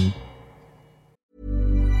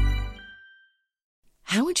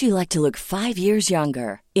 How would you like to look 5 years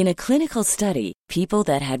younger? In a clinical study, people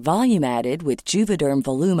that had volume added with Juvederm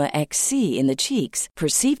Voluma XC in the cheeks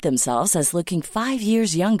perceived themselves as looking 5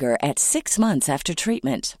 years younger at 6 months after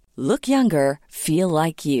treatment. Look younger, feel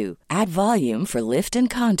like you. Add volume for lift and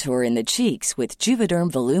contour in the cheeks with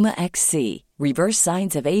Juvederm Voluma XC. Reverse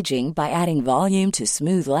signs of aging by adding volume to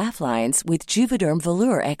smooth laugh lines with Juvederm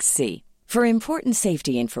Volure XC. For important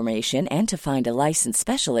safety information and to find a licensed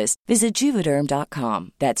specialist, visit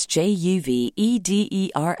Juvederm.com. That's JUVEDERM.com.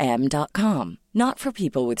 Not for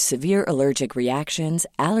people with severe allergic reactions,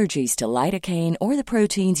 allergies to lidocaine, or the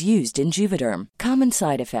proteins used in Juvederm. Common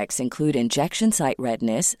side effects include injection site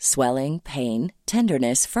redness, swelling, pain,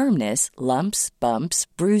 tenderness, firmness, lumps, bumps,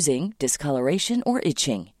 bruising, discoloration, or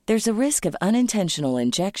itching. There's a risk of unintentional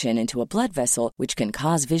injection into a blood vessel, which can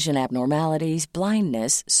cause vision abnormalities,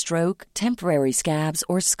 blindness, stroke, temporary scabs,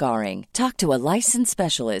 or scarring. Talk to a licensed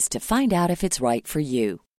specialist to find out if it's right for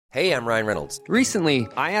you. Hey, I'm Ryan Reynolds. Recently,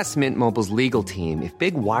 I asked Mint Mobile's legal team if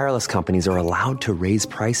big wireless companies are allowed to raise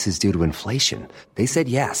prices due to inflation. They said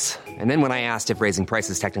yes. And then when I asked if raising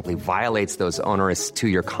prices technically violates those onerous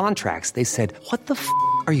 2-year contracts, they said, "What the f***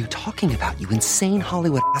 are you talking about, you insane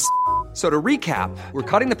Hollywood ass?" So to recap, we're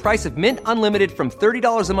cutting the price of Mint Unlimited from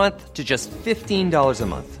 $30 a month to just $15 a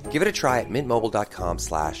month. Give it a try at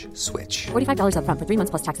mintmobile.com/switch. $45 up front for 3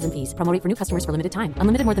 months plus taxes and fees. Promo rate for new customers for limited time.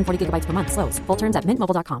 Unlimited more than 40 gigabytes per month. Slows full terms at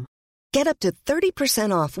mintmobile.com. Get up to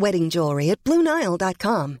 30% off wedding jewelry at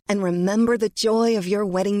BlueNile.com and remember the joy of your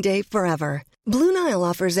wedding day forever. Blue Nile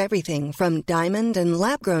offers everything from diamond and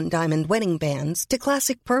lab-grown diamond wedding bands to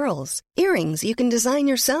classic pearls, earrings you can design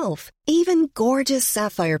yourself, even gorgeous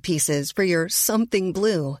sapphire pieces for your something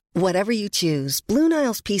blue. Whatever you choose, Blue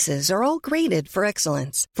Nile's pieces are all graded for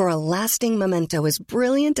excellence, for a lasting memento as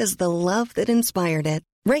brilliant as the love that inspired it.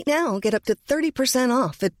 Right now, get up to 30%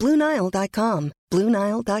 off at BlueNile.com.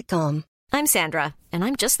 BlueNile.com. I'm Sandra, and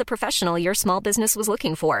I'm just the professional your small business was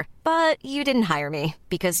looking for. But you didn't hire me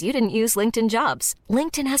because you didn't use LinkedIn Jobs.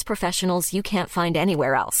 LinkedIn has professionals you can't find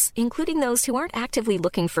anywhere else, including those who aren't actively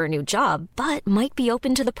looking for a new job, but might be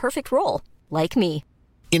open to the perfect role, like me.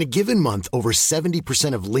 In a given month, over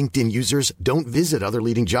 70% of LinkedIn users don't visit other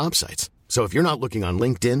leading job sites. So if you're not looking on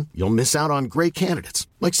LinkedIn, you'll miss out on great candidates,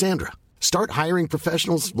 like Sandra. Start hiring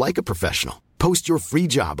professionals like a professional. Post your free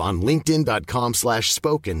job on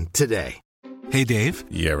linkedin.com/spoken today. Hey, Dave.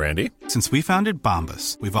 Yeah, Randy. Since we founded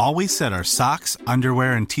Bombas, we've always said our socks,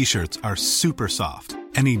 underwear, and T-shirts are super soft.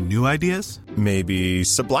 Any new ideas? Maybe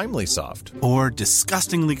sublimely soft. Or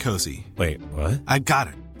disgustingly cozy. Wait, what? I got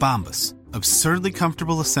it. Bombas. Absurdly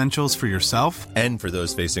comfortable essentials for yourself and for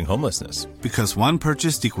those facing homelessness. Because one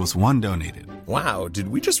purchased equals one donated. Wow, did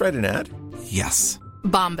we just write an ad? Yes.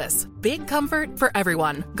 Bombas. Big comfort for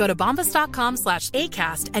everyone. Go to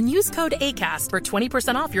bombas.com/ACAST and use code ACAST for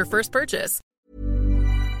 20% off your first purchase.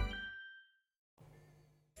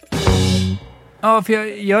 Ja, för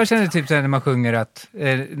jag känner typ så här när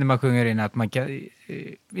man sjunger in att man kan,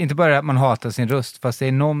 inte bara att man hatar sin röst, fast det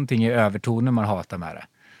är någonting i övertonen man hatar med det.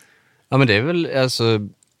 Ja, men det är väl, alltså,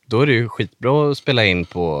 då är det ju skitbra att spela in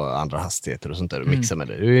på andra hastigheter och sånt där och mixa med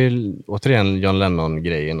det. Det är ju återigen John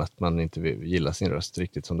Lennon-grejen att man inte vill gilla sin röst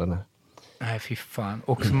riktigt som den är. Nej, fy fan.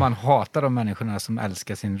 Och man hatar de människorna som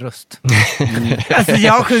älskar sin röst. Alltså,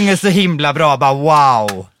 jag sjunger så himla bra, bara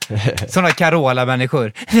wow! Sådana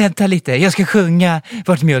Carola-människor. Vänta lite, jag ska sjunga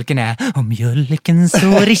vart mjölken är. Och mjölken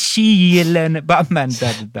står i kylen. Bara, men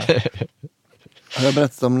där. Jag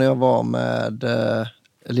berättade om när jag var med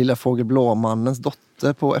Lilla Fågel Blåmannens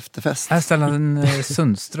dotter på efterfest. Stellan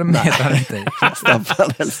Sundström heter han inte.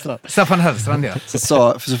 Staffan Hellstrand, ja.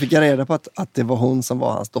 Så fick jag reda på att det var hon som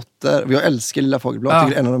var hans dotter. Jag älskar Lilla Fågel Blå. Jag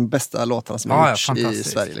tycker det är en av de bästa låtarna som har gjorts i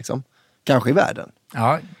Sverige. Liksom. Kanske i världen.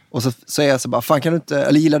 Ja. Och så är jag så bara, fan kan du inte,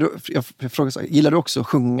 eller gillar du också att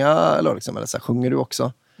sjunga? Eller, liksom, eller så här, sjunger du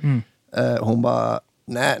också? Hon bara,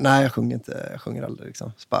 nej jag sjunger inte, jag sjunger aldrig.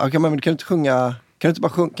 Liksom. Så bara, okay, men kan du inte sjunga... Kan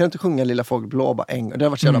du inte sjunga Lilla Fågel Blå bara en gång? Det har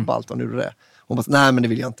varit så jävla ballt om du gjorde det. Hon bara, nej men det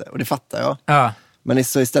vill jag inte. Och det fattar jag. Ja. Men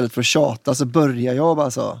så istället för att tjata så börjar jag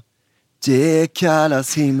bara så. Det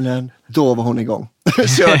kallas himlen. Då var hon igång. Hon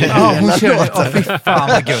körde. Fy fan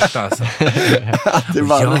vad gött alltså. Jag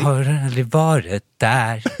har aldrig varit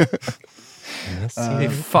där. Fy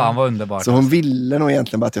fan vad underbart. Så hon ville nog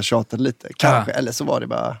egentligen bara att jag tjatade lite. Kanske. Eller så var det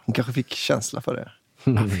bara, hon kanske fick känsla för det.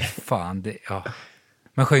 Fy fan,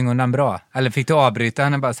 Men sjöng hon den bra? Eller fick du avbryta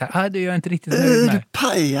henne bara så här, det är jag inte riktigt nöjd med. Du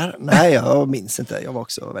pajar. Nej, jag minns inte. Jag var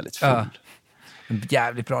också väldigt full. Ja. En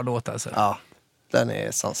jävligt bra låt alltså. Ja, den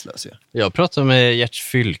är sanslös ju. Jag pratade med Gert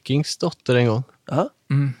Fylkings dotter en gång.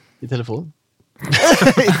 I telefon.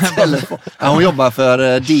 I telefon. Ja, hon jobbar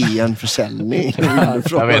för DN-försäljning.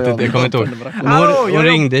 Jag vet inte, jag kommer inte ihåg. Hon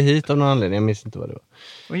ringde hit av någon anledning, jag minns inte vad det var.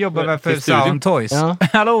 Hon jobbar väl för Sound Toys. Ja.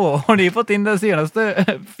 Hallå, har ni fått in den senaste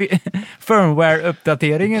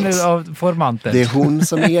firmware-uppdateringen av formanten? Det är hon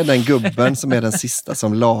som är den gubben som är den sista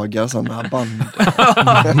som lagar sådana band.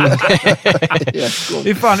 Det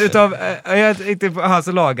är fan utav han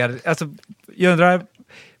som lagar. Alltså, jag undrar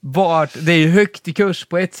vart, det är ju högt i kurs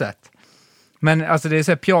på ett sätt. Men alltså det är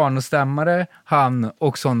så här pianostämmare, han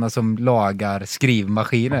och sådana som lagar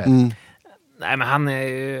skrivmaskiner. Nej, men han är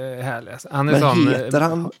ju härlig. Han är men heter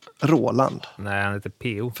han Roland? Nej, han heter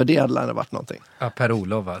P.O. För det hade varit någonting. Ja,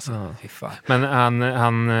 Per-Olof alltså. Ja. Fy fan. Men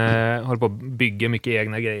han håller på att bygga mycket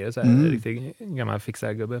egna grejer. Så här, riktigt gammal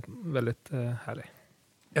fixargubbe. Väldigt härlig.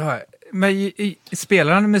 Ja, men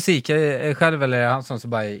spelar han musik själv eller är han som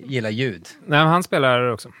bara gillar ljud? Nej, men han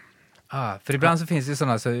spelar också. För ibland så finns det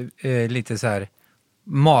sådana lite så här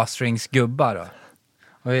masteringsgubbar då.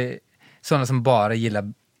 Och sådana som bara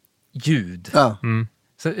gillar ljud. Ja.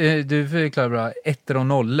 Så du förklarar bra 1 och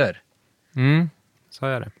 0. Så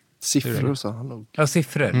är det. Siffror sa han nog. Ja,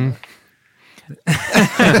 siffror.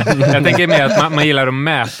 Jag tänker mer att man gillar att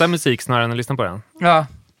mäta musik snarare än att lyssna på den. Ja.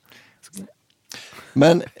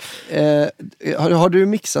 Men har du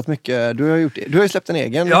mixat mycket? Du har ju släppt en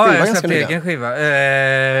egen skiva. Ja, jag har släppt egen skiva.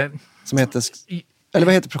 Som heter, eller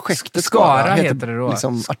vad heter projektet? Skara heter det då.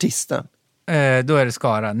 Liksom artisten. då är det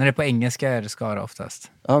Skara. När det är på engelska är det Skara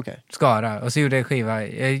oftast. Okay. Skara. Och så gjorde jag skiva.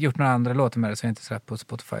 Jag har gjort några andra låtar med det som jag inte släppt på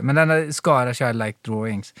Spotify. Men den där Skara kör Like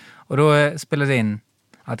Drawings. Och då spelade jag in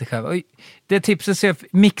allt själv. Och det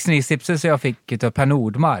mixningstipset som jag fick av Per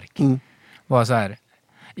Nordmark var så här.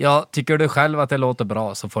 Jag tycker du själv att det låter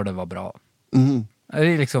bra så får det vara bra. Det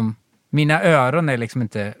är liksom, mina öron är liksom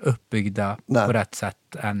inte uppbyggda på rätt sätt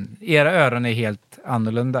än. Era öron är helt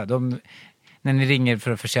annorlunda. När ni ringer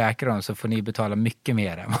för att försäkra dem så får ni betala mycket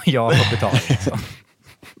mer än vad jag får betala. Liksom.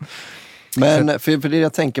 Men för det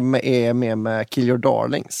jag tänker med är mer med Kill Your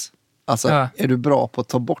Darlings. Alltså, är du bra på att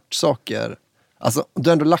ta bort saker? Alltså, du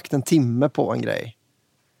har ändå lagt en timme på en grej.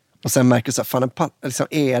 Och sen märker du så här, fan, liksom,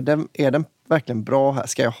 är den verkligen bra här?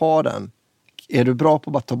 Ska jag ha den? Är du bra på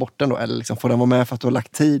att bara ta bort den då? Eller liksom, får den vara med för att du har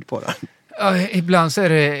lagt tid på den? Ja, ibland så är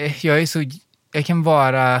det... Jag kan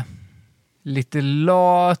vara lite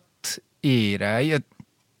lat i det.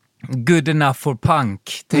 Good enough for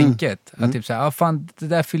punk-tänket. Att typ såhär, fan, det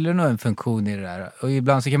där fyller nog en funktion i det där. Och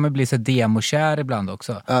ibland så kan man bli så demokär ibland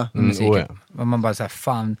också. Musiken. Och man bara såhär,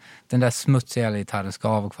 fan, den där smutsiga gitarren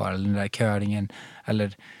ska vara kvar. Eller den där köringen.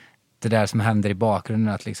 Eller det där som händer i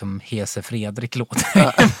bakgrunden, att liksom Hese Fredrik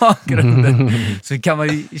låter i bakgrunden. Så kan man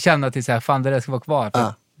ju känna till såhär, fan, det där ska vara kvar.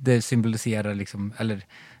 För det symboliserar liksom, eller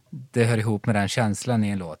det hör ihop med den känslan i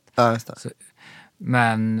en låt. Just det. Så,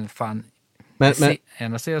 men fan...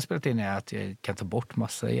 enda jag har spelat in är att jag kan ta bort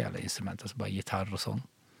massa jävla instrument, alltså bara gitarr och sång.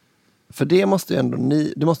 För det måste ju ändå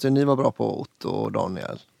ni vara bra på, Otto och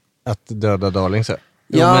Daniel. Att döda darlings.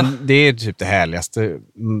 Ja, men det är typ det härligaste.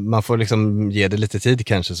 Man får liksom ge det lite tid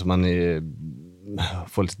kanske, så man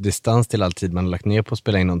får lite distans till all tid man har lagt ner på att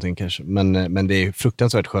spela in någonting kanske. Men det är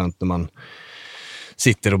fruktansvärt skönt när man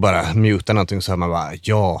sitter och bara mutar någonting, så hör man bara,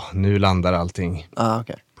 ja, nu landar allting.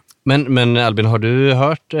 Okay. Men Albin, har du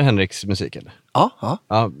hört Henriks musik eller? Ja.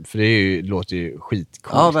 Ja, för det låter ju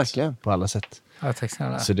skitcoolt. Ja, verkligen. På alla sätt. Ja, tack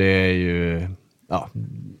snälla. Så det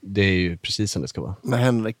är ju precis som det ska vara. Men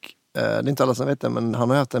Henrik, det är inte alla som vet det, men han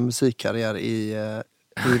har haft en musikkarriär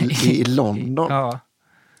i London. Ja.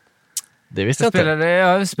 Det visste jag inte.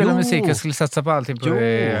 Jag spelade musik och skulle satsa på allting på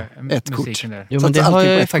musiken där. Jo, men det har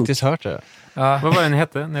jag faktiskt hört det. Ja. Vad var den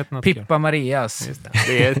hette? Pippa Marias. Just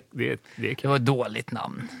det. Det var ett dåligt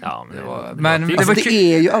namn. Ja, men det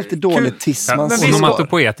är ju alltid dåligt tills man ser.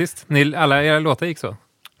 Onomatopoetiskt. Alla era låtar gick så.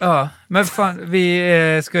 Ja, men fan,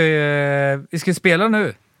 vi ska spela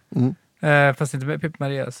nu. Fast inte med Pippa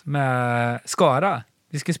Marias. Med Skara.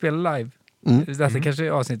 Vi ska spela live. Detta kanske är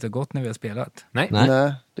avsnittet gått när vi har spelat.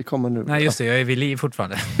 Nej, det kommer nu. Nej, just det, jag är vid liv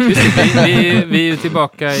fortfarande. Vi är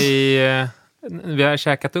tillbaka i... Vi har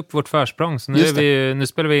käkat upp vårt försprång, så nu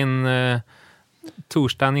spelar vi in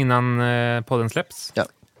torsdagen innan podden släpps.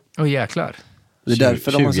 Ja. Jäklar. Det är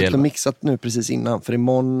därför de har suttit och mixat nu precis innan, för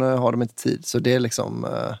imorgon har de inte tid. Så det är liksom,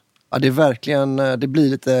 det är verkligen, det blir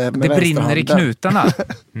lite med det brinner i knutarna.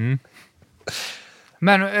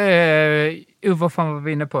 Men vad fan var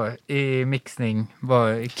vi inne på i mixning?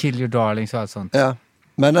 Var Kill Your Darlings och allt sånt. Ja.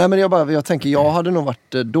 Men jag tänker, jag hade nog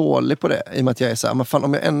varit dålig på det. I och med att jag är så här, men fan,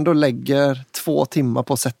 om jag ändå lägger 2 timmar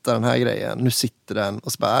på att sätta den här grejen. Nu sitter den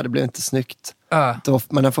och så bara, det blev inte snyggt.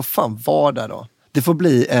 Men den får fan vara där då. Det får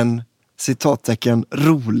bli en, citattecken,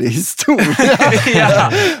 rolig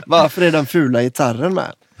historia. Varför är den fula gitarren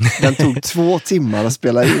med? Den tog 2 timmar att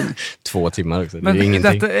spela in. 2 timmar också, det är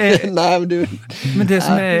ingenting. Men det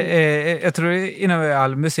som är, jag tror inom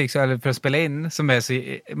all musik, eller för att spela in, som är så,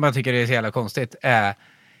 man tycker det är så jävla konstigt, är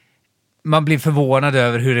man blir förvånad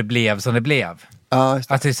över hur det blev som det blev.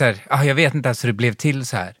 Att det är så här, jag vet inte ens hur det blev till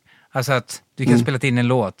så här. Alltså att du kan spela in en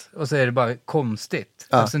låt och så är det bara konstigt.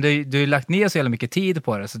 Alltså du har lagt ner så jävla mycket tid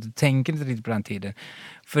på det, så du tänker inte riktigt på den tiden.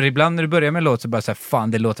 För ibland när du börjar med en låt så bara så här,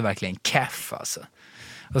 fan, det låter verkligen keff alltså.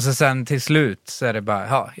 Och så sen till slut så är det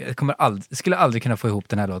bara, jag skulle aldrig kunna få ihop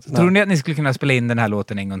den här låten. Tror ni att ni skulle kunna spela in den här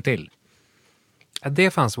låten en gång till? Ja,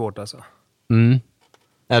 det fanns svårt alltså.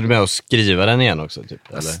 Är du med att skriva den igen också? Typ,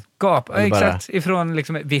 eller? Exakt, ifrån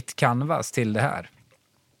liksom ett vitt canvas till det här.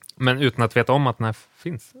 Men utan att veta om att den här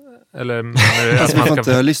finns? Eller alltså, vi får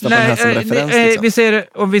inte lyssna på den här som referens. Liksom. Vi säger,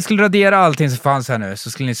 om vi skulle radera allting som fanns här nu,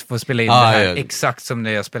 så skulle ni få spela in det här exakt som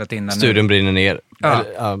det jag spelat in den. Studion brinner ner.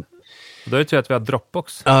 Då är det tur att vi har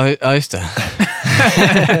Dropbox. Ja, just det.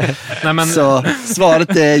 Nej, men... Så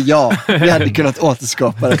svaret är ja. Vi hade kunnat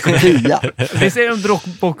återskapa en kopia. Vi ser om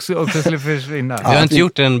Dropbox också skulle försvinna. Jag har inte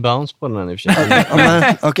gjort en bounce på den i och för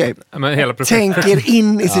sig. Okej. Hela tänk er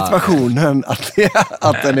in i situationen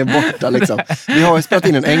att den är borta liksom. Vi har ju spelat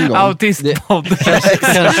in den en gång. Autistpodd.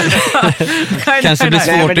 Kanske blir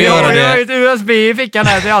svårt att göra det. Jag har ett USB i fickan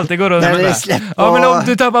här så jag alltid går runt med det. Ja, men om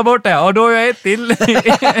du tappar bort det, och då har jag ett till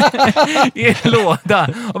i en låda.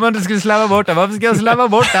 Om man inte skulle släva bort det, varför ska jag släva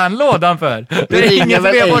bort den lådan för? Det är ingen som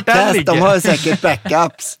vet bort den ligger. De har säkert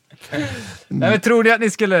backups. Nej, men tror ni att ni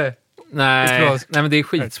skulle... Nej, men det är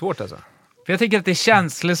skitsvårt alltså. För jag tänker att det är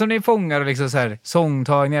känslor som ni fångar och liksom så här,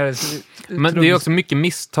 sångtagningar. Men det är också mycket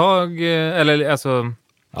misstag, eller alltså...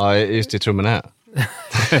 Ja, just i trummorna här.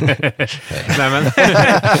 Nej, men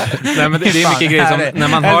det är mycket grejer som när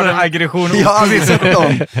man har en aggression. Jag har aldrig sett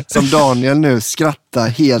någon som Daniel nu skrattar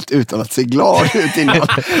helt utan att se glad ut innan.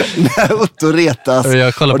 När Otto retas.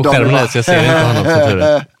 Jag kollar på skärmen här så jag ser inte honom på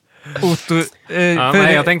turen. Otto,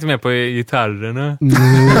 men jag tänkte mer på gitarrerna.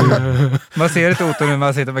 Man ser inte Otto nu,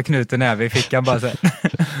 man sitter med knuten näve i fickan bara så här.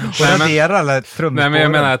 Och raderar alla trummor. Nej, men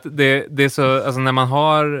jag menar att det är så, alltså när man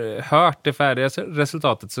har hört det färdiga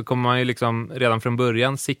resultatet så kommer man ju liksom redan från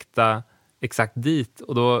början sikta exakt dit.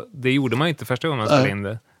 Och då, det gjorde man ju inte första gången man spelade in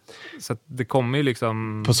det. Så att det kommer ju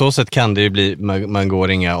liksom... På så sätt kan det ju bli, man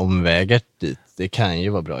går inga omvägar dit. Det kan ju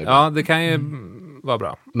vara bra ibland. Ja, det kan ju vara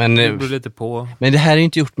bra. Men det beror lite på. Men det här är ju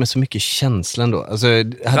inte gjort med så mycket känsla ändå. Alltså,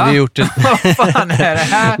 hade vi gjort det... Vad fan är det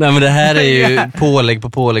här? Nej, men det här är ju pålägg på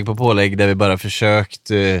pålägg på pålägg där vi bara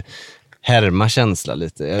försökt härma känsla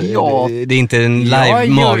lite. Ja. Det är inte en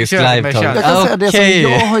magisk live-tag. Jag kan säga det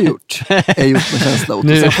som jag har gjort är gjort med känsla.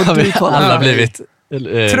 Nu har vi alla blivit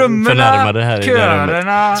förnärmade här.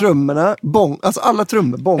 Körerna, trummorna, alltså alla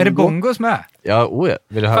trummor, bongo. Är det bongos med? Ja,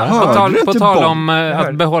 vill du höra? På tal om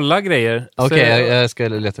att behålla grejer. Okej, jag ska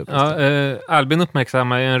leta upp det. Albin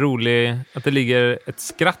uppmärksammar en rolig, att det ligger ett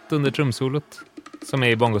skratt under trumsolot som är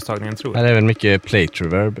i bongostagningen, tror jag. Det är även mycket plate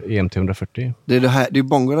reverb, EMT140. Det är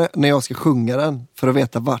bongo när jag ska sjunga den, för att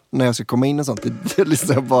veta vart, när jag ska komma in och sånt. Det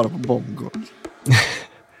lyssnar jag bara på bongo.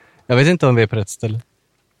 Jag vet inte om vi är på rätt ställe.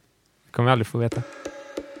 Kommer vi aldrig få veta.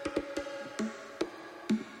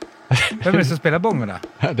 Vem är det som spelar bongorna?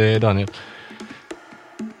 Det är Daniel.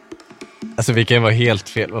 Alltså vi kan ju vara helt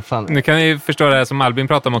fel, vad fan. Nu kan ni förstå det här som Albin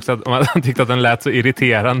pratade om också, om att han tyckte att den lät så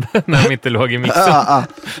irriterande när de inte låg i mixen.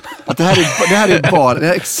 Att det här är bara, det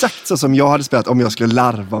är exakt så som jag hade spelat om jag skulle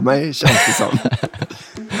larva mig, känns det som.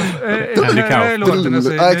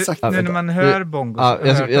 Exakt. Nu när man hör bongos.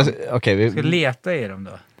 Okej, vi ska leta i dem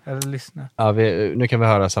då. Eller lyssna. Ja, nu kan vi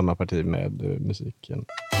höra samma parti med musiken.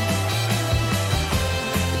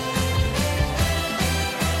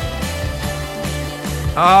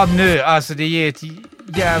 Ja, nu, alltså det ger ett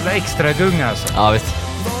jävla extra gung alltså. Ja, visst.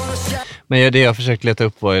 Men det jag försökte leta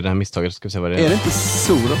upp var ju det här misstaget. Ska vi se vad det är. Är det inte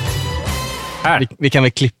solot? Vi kan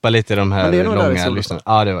väl klippa lite de här långa lyssnarna.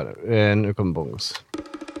 Ja, det var det. Nu kommer bongos.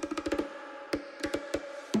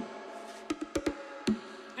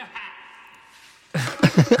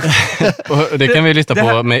 Och det kan vi lyssna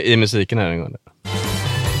på i musiken här en gång.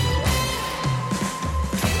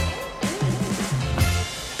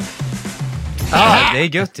 Det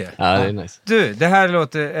är gött ju. Ja, det är nice. Du, det här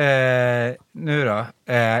låter nu då,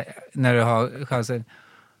 när du har chansen.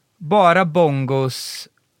 Bara bongos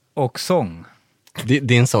och sång.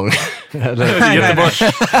 Din sång? Eller Göteborgs.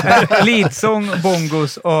 Leadsång,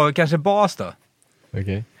 bongos och kanske bas då.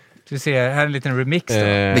 Okej. Vi ser här en liten remix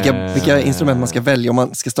då. Vilka instrument man ska välja om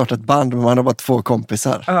man ska starta ett band men man har bara 2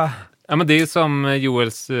 kompisar. Ja, men det är som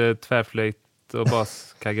Joels tvärflöjt och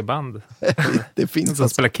baskaggeband. Det finns som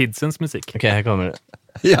spelar kidsens musik. Okej, här kommer det.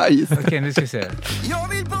 Ja, just. Okej, nu ska vi se. Jag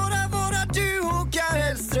vill bara vara du och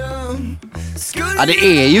Hellström. Ja, det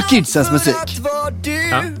är ju kidsens musik. Ja.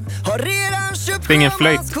 Det är ingen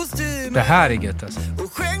flöjt. Det här är gött alltså.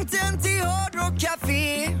 Och skänkt den till Hard Rock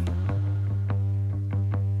Café.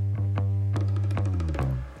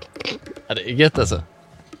 Ja, det är gött alltså.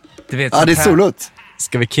 Du vet, ja, det är solot.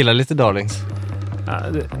 Ska vi killa lite darlings? Ja,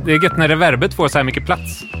 det är gött när reverbet får så här mycket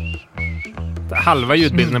plats. Halva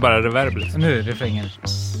ljudbilden är bara reverb. Liksom. Nu är refrängen.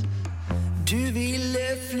 Du ville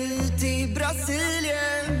fly till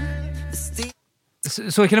Brasilien.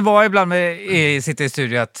 Så kan det vara ibland med sitta i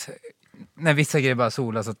studio att när vissa grejer bara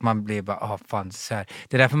solas att man blir bara, fan så här.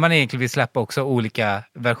 Det är därför man egentligen vill släppa också olika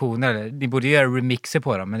versioner. Ni borde göra remixer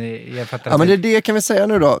på dem, men jag fattar inte. Men det kan vi säga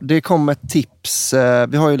nu då. Det kom ett tips.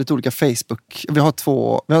 Vi har ju lite olika Facebook. Vi har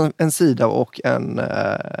en sida och en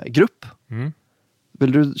grupp.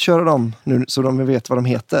 Vill du köra dem nu så de vet vad de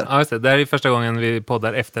heter? Ja, just det. Det här är första gången vi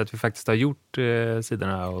poddar efter att vi faktiskt har gjort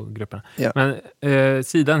sidorna och grupperna. Ja. Men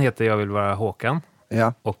sidan heter Jag vill vara Håkan.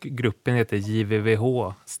 Ja. Och gruppen heter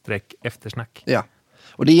JVVH-eftersnack. Ja.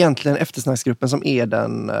 Och det är egentligen eftersnacksgruppen som är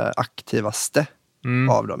den aktivaste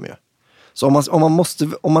av dem ju. Så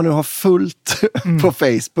om man nu har fullt på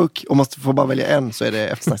Facebook och måste få bara välja en, så är det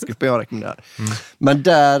eftersnacksgruppen jag rekommenderar. Men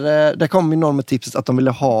där kom ju någon med tipset att de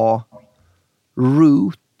ville ha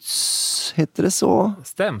Roots, heter det så?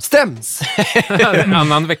 Stems! En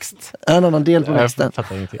annan växt. En annan del på växten.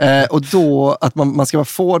 Och då att man ska bara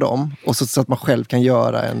få dem och så att man själv kan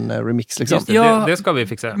göra en remix liksom. Det ska vi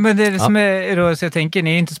fixa. Men det är det som är då, så jag tänker,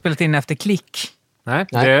 ni är inte spelat in efter klick. Nej,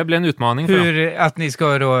 det blir en utmaning för hur att ni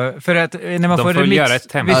ska då, för att när man får remix, göra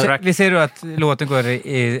ett vi ser då att låten går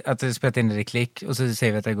att det spelat in i klick och så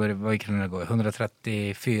säger vi att det går, vad kan det gå,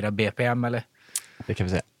 134 bpm eller? Det kan vi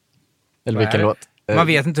säga. Eller vilken låt? Man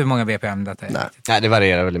vet inte hur många bpm det är. Nej, det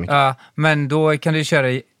varierar väldigt mycket. Ja, men då kan du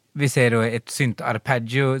köra, vi säger då ett synt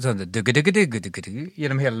arpeggio sånt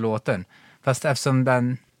genom hela låten. Fast eftersom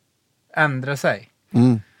den ändrar sig.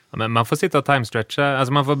 Ja, men man får sitta och timestretcha.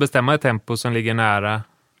 Alltså man får bestämma ett tempo som ligger nära,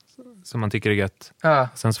 som man tycker är gött. Ja.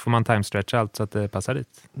 Sen så får man timestretcha allt så att det passar dit.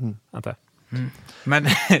 Men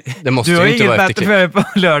det måste du har ju inte inget vara bättre för på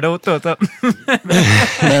lördag åt.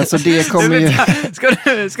 Men så det kommer ju...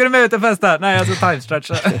 Ska du med ut och festa? Nej, alltså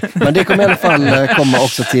timestretcha. Men det kommer i alla fall komma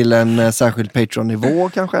också till en särskild Patreon-nivå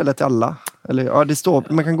kanske, eller till alla. Eller, ja, det står,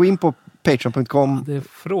 man kan gå in på patreon.com. Det är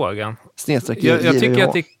frågan. Jag tycker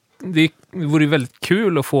att det vore väldigt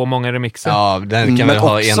kul att få många remixer. Ja, den kan vi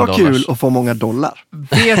ha $1. Men också kul att få många dollar.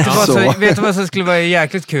 Vet du vad som skulle vara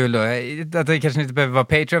jäkligt kul då? Att det kanske inte behöver vara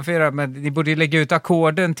Patreon för er, men ni borde lägga ut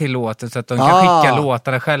ackorden till låten så att de kan skicka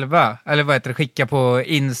låtarna själva. Eller vad heter det? Skicka på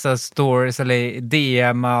Insta-stories eller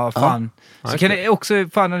DM och fan. Så kan ni också,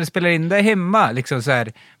 fan, om ni spelar in det hemma, liksom så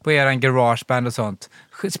här, på eran garageband och sånt.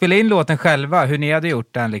 Spela in låten själva, hur ni hade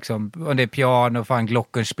gjort den liksom, om det är piano, fan,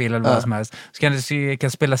 glockenspel eller vad som helst. Så kan det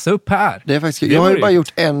kan spelas upp här. Det är faktiskt, jag har ju bara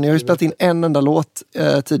gjort jag har ju spelat in en enda låt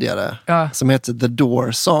tidigare som heter The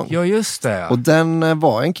Door Song. Ja, just det. Ja. Och den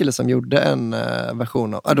var en kille som gjorde en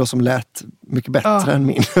version av, då som lät mycket bättre än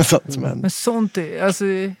min. Men sånt är, alltså,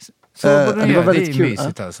 så det var väldigt kul.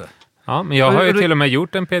 Mysigt, alltså. Ja, men jag har ju till och med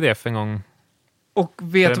gjort en pdf en gång. Och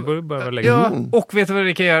vet du vad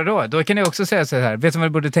ni kan göra då? Då kan ni också säga så här, vet du vad ni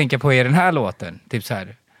borde tänka på i den här låten? Typ så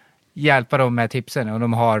här, hjälpa dem med tipsen om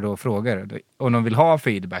de har då frågor, om de vill ha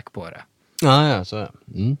feedback på det. Ja, så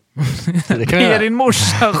det kan be din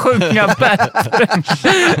morsa sjunga bättre.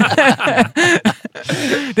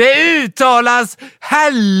 Det uttalas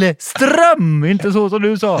Hellström, inte så som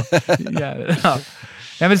du sa.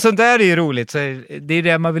 Ja, men sånt där är ju roligt. Så det är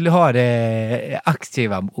det man vill ha, det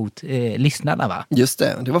aktiva mot lyssnarna, va? Just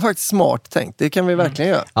det, det var faktiskt smart tänkt. Det kan vi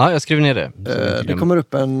verkligen göra. Ja, jag skriver ner det. Det kommer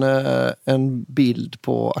upp en bild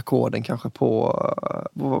på ackorden kanske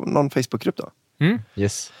på någon Facebookgrupp då.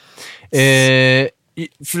 Yes.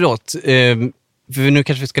 Förlåt, för nu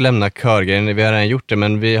kanske vi ska lämna körgrejen. Vi har redan gjort det,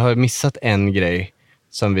 men vi har missat en grej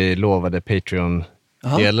som vi lovade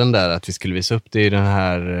Patreon-delen där att vi skulle visa upp. Det är den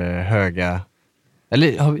här höga...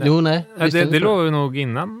 Eller, nej. Det låg ju nog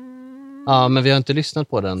innan. Ja, men vi har inte lyssnat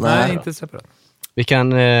på den. Nej, inte separat. Vi kan...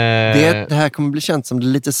 Det här kommer bli känt som det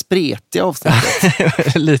lite spretiga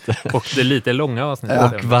avsnittet. Lite. Och det lite långa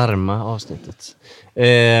avsnittet. Och varma avsnittet.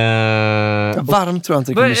 Varmt tror jag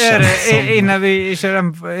inte det kommer kännas som. Innan vi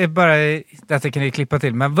kör bara detta kan vi klippa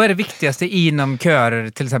till. Men vad är det viktigaste inom körer?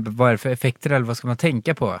 Till exempel, vad är det för effekter eller vad ska man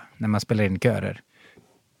tänka på när man spelar in körer?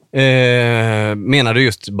 Menar du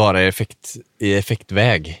just bara i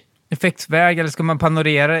effektväg? Effektväg, eller ska man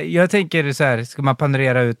panorera? Jag tänker så här, ska man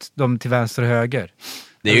panorera ut dem till vänster och höger?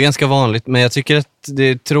 Det är ju ganska vanligt, men jag tycker att det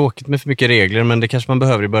är tråkigt med för mycket regler, men det kanske man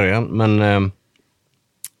behöver i början. Men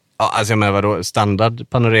alltså jag menar vadå, standard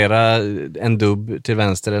panorera en dubb till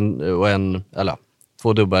vänster eller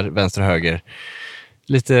 2 dubbar vänster och höger.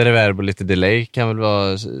 Lite reverb och lite delay kan väl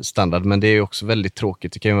vara standard, men det är ju också väldigt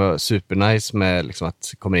tråkigt. Det kan ju vara supernice med liksom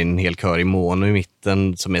att komma in en hel kör i mono i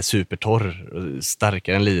mitten som är supertorr,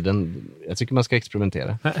 starkare än liden. Jag tycker man ska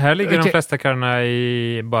experimentera. Här ligger de flesta körerna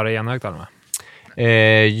bara i en högtalare.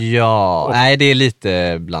 Nej, det är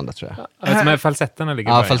lite blandat tror jag. Alltså med falsetterna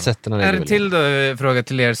ligger bara falsetterna ligger. Är det till då fråga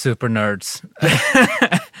till er supernerds?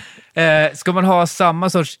 Ska man ha samma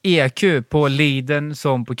sorts EQ på leaden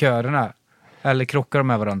som på körerna? Eller krockar de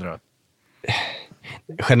med varandra?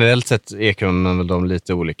 Generellt sett ekar man väl de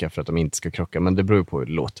lite olika för att de inte ska krocka. Men det beror på hur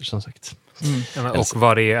det låter som sagt. Och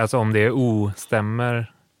vad det är, alltså om det är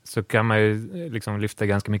ostämmer så kan man ju liksom lyfta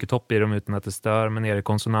ganska mycket topp i dem utan att det stör. Men är det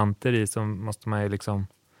konsonanter i så måste man ju liksom,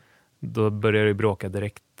 då börjar det bråka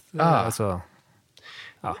direkt. Alltså,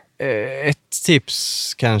 ja. Ett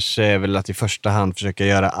tips kanske är väl att i första hand försöka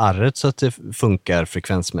göra arret så att det funkar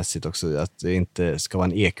frekvensmässigt också. Att det inte ska vara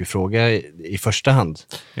en EQ-fråga i första hand.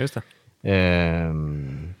 Just det.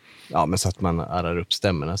 Ja, men så att man arrar upp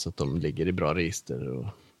stämmorna så att de ligger i bra register och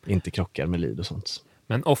inte krockar med lid och sånt.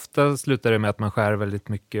 Men ofta slutar det med att man skär väldigt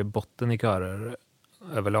mycket botten i körer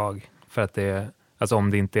överlag. För att det är, alltså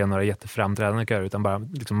om det inte är några jätteframträdande körer utan bara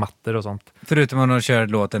liksom mattor och sånt. Förutom om de kör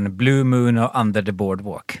låten Blue Moon och Under the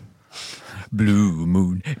Boardwalk. Blue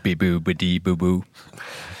Moon, bi-boo-ba-di-boo-boo.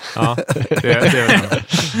 Ja, det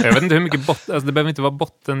är jag vet inte hur mycket botten, alltså det behöver inte vara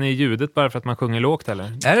botten i ljudet bara för att man sjunger lågt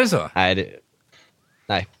eller? Är det så?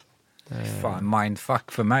 Nej. Fan,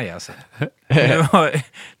 mindfuck för mig alltså.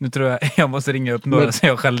 Nu tror jag måste ringa upp några som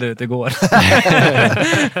jag skällde ut igår.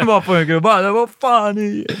 Var på en grupp bara, vad fan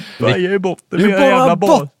är botten? Det är bara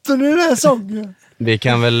botten i den här sången. Vi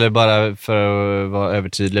kan väl bara för att vara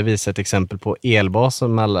övertydliga visa ett exempel på elbas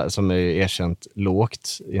som är erkänt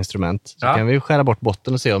lågt instrument. Så kan vi skära bort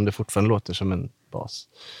botten och se om det fortfarande låter som en bas.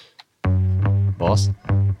 Bas.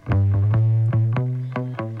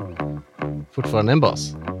 Fortfarande en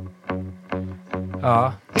bas.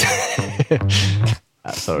 Ja.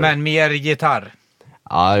 Men mer gitarr.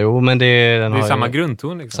 Ja, jo, men det är samma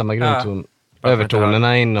grundton liksom. Samma grundton. Ja.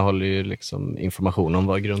 Övertonerna innehåller ju liksom information om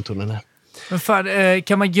vad grundtonen är. Men fan,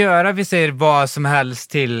 kan man göra, vi säger vad som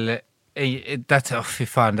helst till fy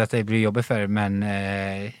fan, detta blir jobbigt för er, men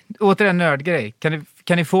återigen nördgrej.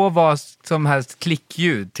 Kan ni få vad som helst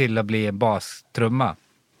klickljud till att bli en bastrumma?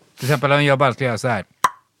 Till exempel om jag bara skulle göra så här.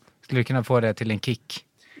 Skulle du kunna få det till en kick?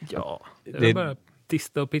 Ja, det är bara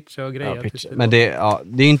dista och pitcha och grejer. Ja, men det är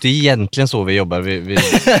ju inte egentligen så vi jobbar. Att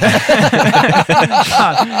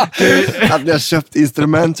ni har köpt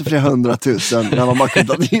instrument för 100 000 när man bara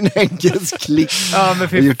kunde in enkelt klick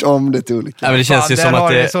och gjort om det till olika. Ja, men det känns ju som att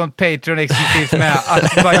det är en sån Patreon exklusivt med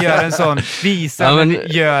att bara göra en sån visa men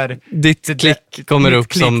gör ditt klick kommer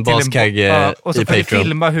upp som baskagge och så får ni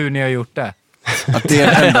filma hur ni har gjort det. Att det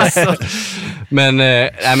är enda. Men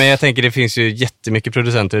jag tänker det finns ju jättemycket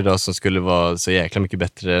producenter idag som skulle vara så jäkla mycket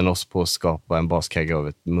bättre än oss på att skapa en baskagge av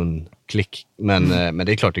ett munklick. Men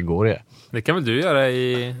det är klart det går det. Det kan väl du göra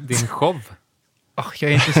i din show?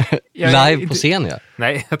 Jag är inte, live på scen, ja.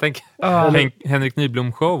 Nej, jag tänker Henrik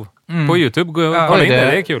Nyblom show. På YouTube, kolla in det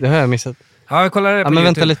är kul. Det har jag missat. Ja, jag kollar det på men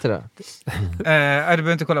YouTube. Vänta lite då. Du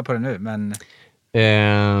behöver inte kolla på det nu, men...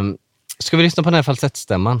 Ska vi lyssna på den här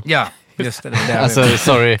falsettstämman? Ja. Just det. Alltså,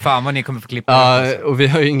 sorry. Fan vad ni kommer få klippa. Ja, och vi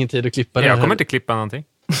har ju ingen tid att klippa det. Jag kommer inte klippa någonting.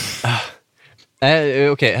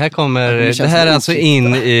 Okej, här kommer... Det här är alltså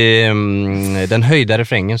in i den höjda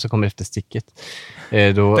refrängen som kommer efter sticket.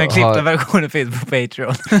 Den klippta versionen finns på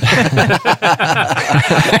Patreon.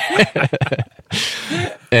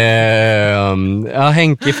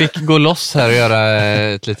 Henke fick gå loss här och göra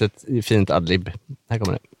ett litet fint adlib. Här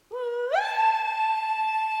kommer det.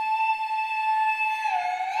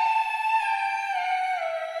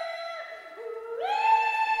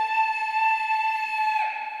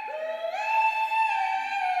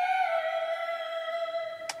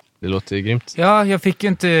 Det låter grymt. Ja, jag fick ju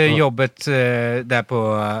inte jobbet där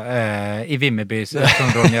på i Vimmerby som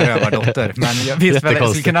Ronja Rövardotter. Men jag visste väl att jag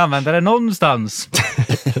skulle kunna använda det någonstans.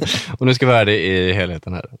 Och nu ska vi höra det i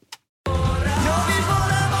helheten här.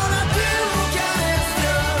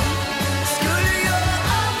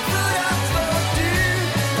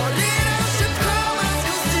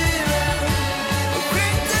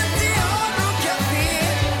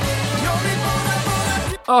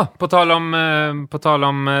 På tal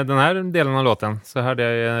om den här delen av låten så hörde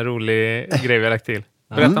jag en rolig grej vi har lagt till.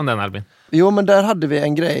 Berätta om den, Albin. Jo, men där hade vi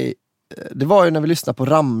en grej. Det var ju när vi lyssnade på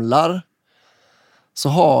Ramlar. Så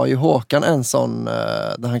har ju Håkan en sån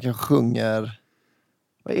där han kanske sjunger.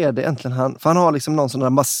 Vad är det egentligen han? För han har liksom någon sån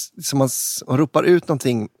där som han ropar ut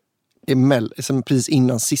någonting som precis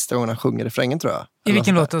innan sista gången han sjunger refrängen, tror jag. I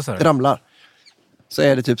vilken låt då, sa du? Ramlar. Så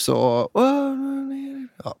är det typ så...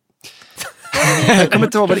 Ja. Jag kommer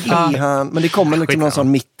inte ihåg vad det är han, men det kommer liksom någon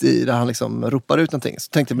sån mitt i där han liksom ropar ut någonting. Så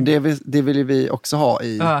tänkte jag, men det vill vi också ha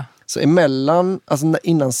i. Så emellan, alltså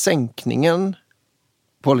innan sänkningen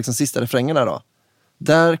på liksom sista refrängen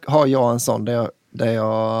där har jag en sån där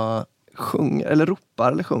jag sjunger, eller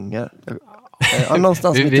ropar eller sjunger.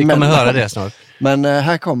 Någonstans vi kommer höra det snart. Men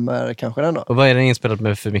här kommer kanske den då. Och vad är den inspelat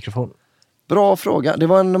med för mikrofon? Bra fråga. Det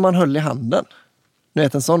var när man höll i handen. Nu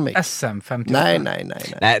vet en sån mix. SM58.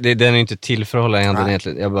 Nej. Den är inte till för att hålla i handen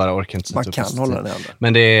egentligen. Jag bara orkar inte. Man kan hålla den i handen.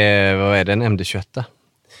 Men det är, vad är det? En MD-21.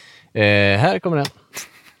 Här kommer den.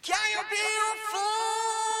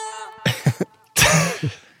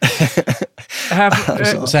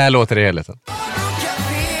 här, så här låter det hela tiden.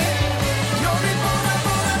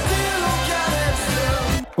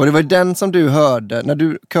 Och det var den som du hörde när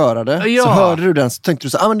du körade. Så hörde du den så tänkte du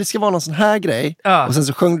så men det ska vara någon sån här grej. Och sen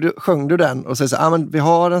så sjöng du den och så men vi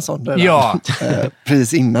har en sån där. Ja.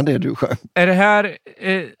 Precis innan det du sjöng. Är det här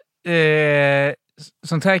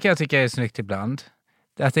sånt här kan jag tycka är snyggt ibland.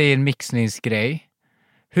 Att det är en mixningsgrej.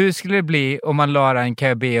 Hur skulle det bli om man la en kan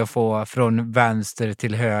jag be att få från vänster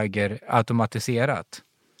till höger automatiserat?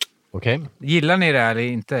 Okej. Gillar ni det eller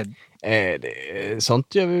inte?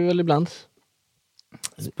 Sånt gör vi väl ibland.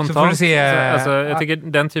 Spontant, så får du se, jag tycker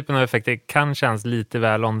den typen av effekter kan kännas lite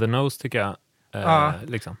väl on the nose tycker jag.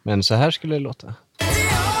 Liksom. Men så här skulle det låta.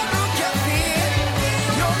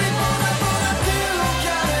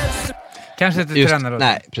 Kanske inte tränar.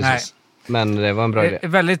 Nej, precis. Nej. Men det var en bra idé.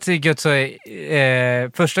 Väldigt gött så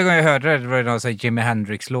första gången jag hörde det var det någon sån Jimi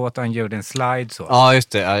Hendrix-låt och han gjorde en slide så. Ja,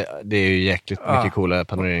 just det. Det är ju jäkligt mycket coola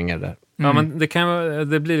panoreringar där. Ja, men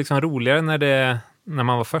det blir liksom roligare när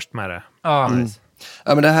man var först med det. Ja.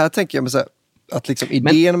 Ja, men det här tänker jag med så här, att liksom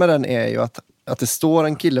idén med den är ju att det står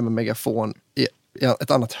en kille med megafon i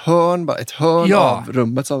ett annat hörn, bara ett hörn av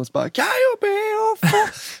rummet som bara kan jag be och få?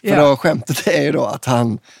 För då skämtet är ju då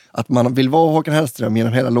att man vill vara Håkan Hellström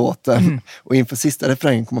genom hela låten och inför sista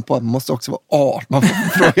refrängen kommer på att man måste också vara art. Man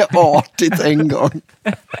får fråga artigt en gång.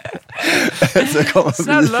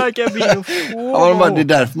 Snälla kan vi det är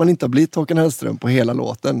därför man inte har blivit Håkan Hellström på hela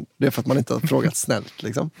låten. Det är för att man inte har frågat snällt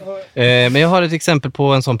liksom. Men jag har ett exempel på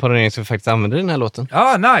en sån panorering som vi faktiskt använder i den här låten.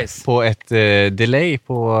 Ja, nice! På ett delay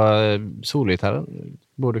på solgitarren.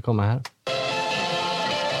 Borde komma här.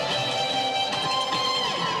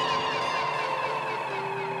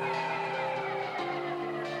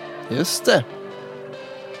 Just det.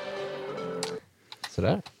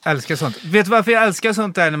 Sådär. Älskar sånt. Vet du varför jag älskar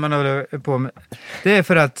sånt där när man håller på med? Det är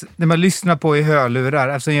för att när man lyssnar på i hörlurar,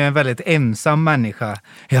 eftersom jag är en väldigt ensam människa,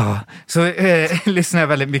 så lyssnar jag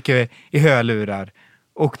väldigt mycket i hörlurar.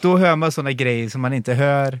 Och då hör man såna grejer som man inte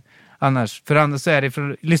hör annars. För annars så är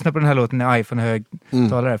det lyssna på den här låten i iPhone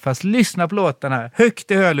högtalare. Fast lyssna på låtarna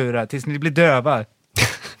högt i hörlurar tills ni blir döva.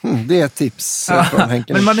 Det är ett tips från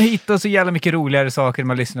Henke. Men man hittar så jävla mycket roligare saker när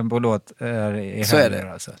man lyssnar på låt i så är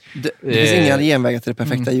det. Alltså. Det finns inga genvägar till det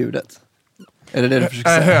perfekta ljudet. Är det du försöker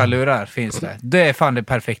säga? Hörlurar finns det. Det är fan det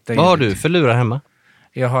perfekta ljudet. Vad har du för lurar hemma?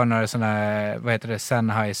 Jag har några såna, vad heter det,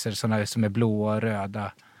 Sennheiser, såna som är blåa och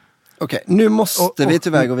röda. Okej, nu måste vi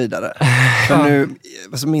tyvärr gå vidare. För nu,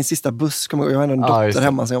 alltså min sista buss kommer jag har en dotter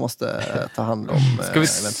hemma som jag måste ta hand om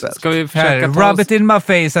eventuellt. Ska vi försöka rub it in my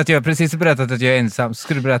face att jag precis berättat att jag är ensam. Så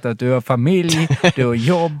ska du berätta att du har familj, du har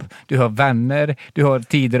jobb, du har vänner, du har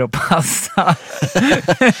tider att passa.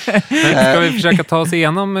 Ska vi försöka ta oss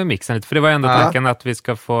igenom mixen lite? För det var ändå tanken att vi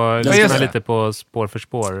ska få lyssna lite på spår för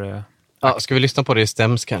spår. Ja, ska vi lyssna på det i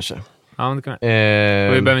stäms kanske? Ja, det kan vi.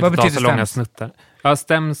 Vi behöver inte ta så långa snuttar. Ja,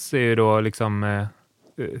 stäms är ju då liksom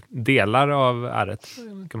delar av ärret,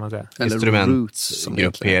 kan man säga.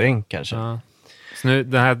 Instrumentgruppering kanske. Ja. Så nu,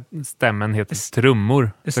 den här stämmen heter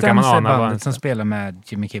trummor. Det så kan man ana bandet som spelar med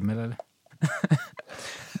Jimmy Kimmel, eller?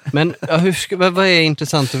 Men vad är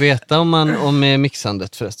intressant att veta om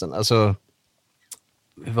mixandet förresten? Alltså,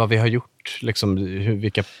 vad vi har gjort, liksom,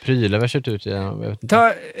 vilka prylar vi har kört ut i.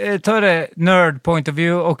 Ta det nerd point of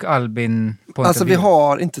view och Albin point alltså of view. Vi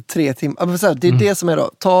har inte 3 timmar. Det är det som är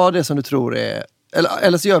då. Ta det som du tror är...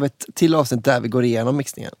 Eller så gör vi ett till avsnitt där vi går igenom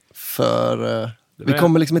mixningen. För vi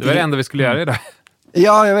kommer liksom inte... Det var det enda vi skulle göra idag.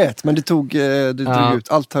 Ja, jag vet. Men det tog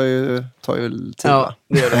ut. Allt tar ju tid. Ja,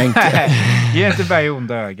 det gör det. Ge inte bara i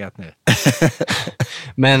onda ögat nu.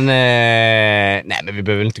 Men men vi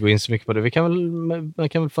behöver inte gå in så mycket på det. Man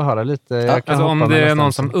kan väl få höra lite. Alltså, om det är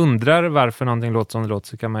någon som undrar varför någonting låter som det låter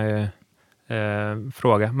så kan man ju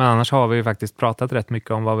fråga. Men annars har vi ju faktiskt pratat rätt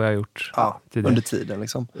mycket om vad vi har gjort tidigare. Under tiden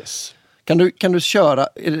liksom. Yes. Kan du köra,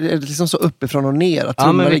 är det liksom så uppifrån och ner? Att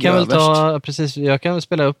ja, men vi kan väl ta, precis, jag kan väl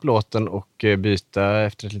spela upp låten och byta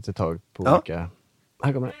efter ett litet tag på olika...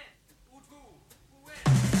 Här kommer det.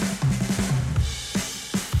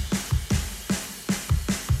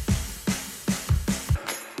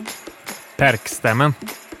 Perkstämmen.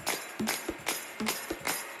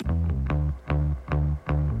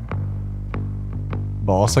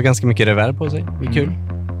 Bas har ganska mycket reverb på sig. Det är kul.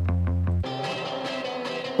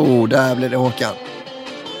 Där blir det Håkan.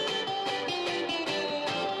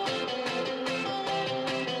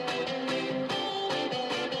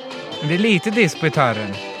 Det är lite disk på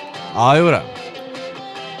gitarren. Ja, jo då.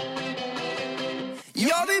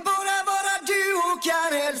 Jag vill bara vara du,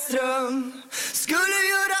 Håkan Hellström. Skulle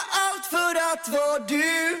göra allt för att vara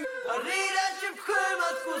du. Har redan köpt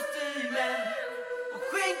sjömanskostymen och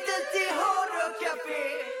skänkt den till horrorcafé.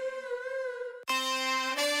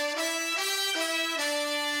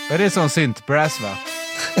 Det är sån syntbrass, va?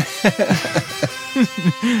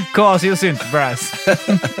 Casio syntbrass.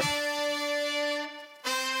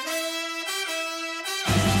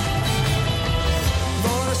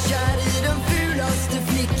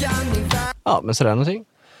 Ja, men sådär någonting.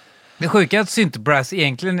 Det sjuka är att syntbrass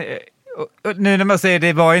egentligen... Nu när man säger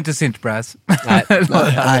det var inte syntbrass. Nej.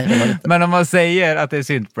 Men om man säger att det är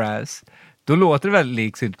syntbrass, då låter det väldigt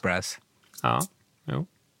likt syntbrass. Ja, jo.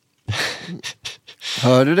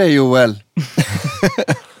 Hör du det, Joel?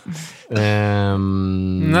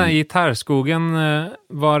 Nej, Gitarrskogen,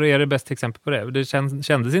 var är det bästa exempel på det? Det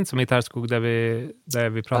kändes inte som Gitarrskog där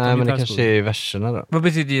vi pratade om Gitarrskog. Men det kanske är verserna då. Vad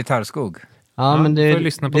betyder Gitarrskog? Ja, men det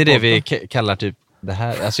är det vi kallar typ det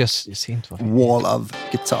här. Alltså jag ser inte vad. Wall of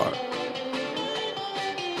Guitar.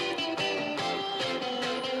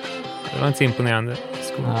 Det var inte så imponerande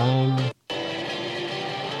skog. Ja.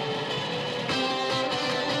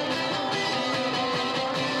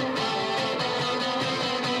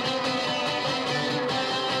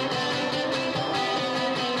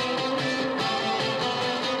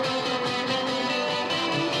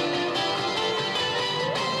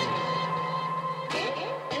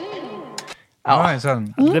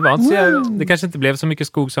 Det var inte så, det kanske inte blev så mycket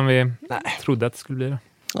skog som vi trodde att det skulle bli. Då.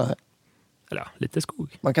 Nej. Eller lite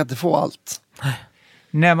skog. Man kan inte få allt.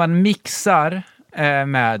 När man mixar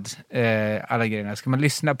med alla grejerna, ska man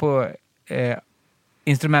lyssna på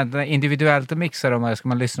instrumenten individuellt och mixa dem, eller ska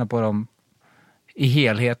man lyssna på dem i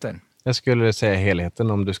helheten? Jag skulle säga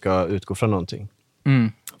helheten om du ska utgå från någonting.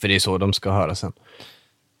 Mm. För det är så de ska höra sen.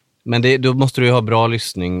 Men då måste du ju ha bra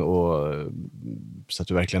lyssning så att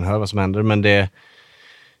du verkligen hör vad som händer. Men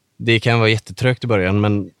det kan vara jättetrögt i början.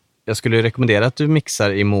 Men jag skulle rekommendera att du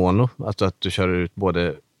mixar i mono. Alltså att du kör ut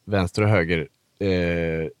både vänster och höger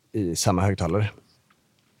i samma högtalare.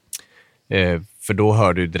 För då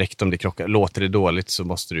hör du direkt om det krockar. Låter det dåligt så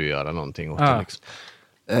måste du göra någonting åt det. Liksom.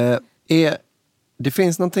 Det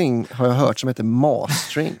finns någonting, har jag hört, som heter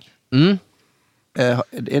mastering.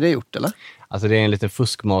 Är det gjort, eller? Alltså det är en liten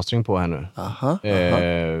fuskmastering på här nu. Aha.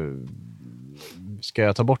 Ska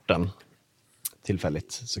jag ta bort den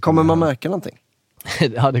tillfälligt? Så kommer man märka någonting?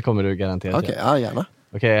 Ja, det kommer du garanterat. Okej, ja, gärna.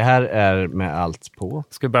 Okej, här är med allt på.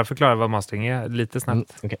 Ska vi bara förklara vad mastering är lite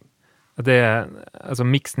snabbt? Okej. Det är, alltså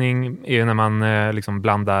mixning är ju när man liksom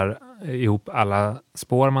blandar ihop alla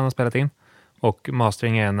spår man har spelat in. Och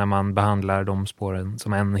mastering är när man behandlar de spåren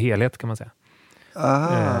som en helhet, kan man säga.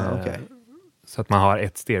 Okej. Så att man har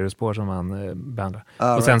ett stereospår som man behandlar.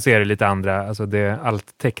 Och sen så är det lite andra, alltså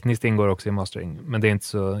allt tekniskt ingår också i mastering. Men det är inte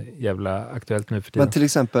så jävla aktuellt nu för tiden. Men till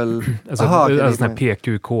exempel... alltså sån här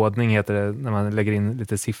PQ-kodning heter det, när man lägger in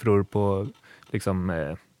lite siffror på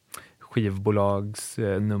liksom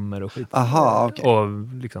skivbolagsnummer och skit. Och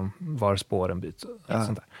liksom var spåren byts och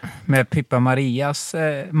sånt där. Med Pippa Marias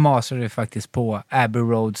master är faktiskt på Abbey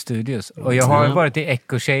Road Studios. Och jag har varit i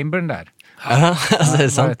Echo Chambern där. Alltså det är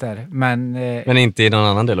sant. Där. Men inte i någon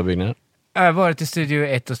annan del av byggnaden? Jag har varit i Studio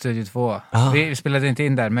 1 och Studio 2. Vi spelade inte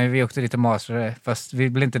in där, men vi åkte dit och masterade. Fast vi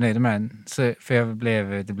blev inte nöjda med den.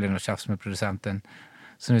 För det blev något tjafs med producenten.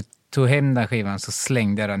 Så nu tog hem den skivan, så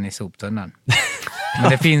slängde jag den i soptunnan.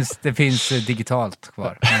 Men det finns digitalt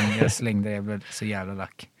kvar. Men jag slängde, jag blev så jävla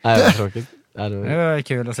lack. Nej, vad tråkigt. Det var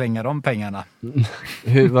kul att slänga de pengarna.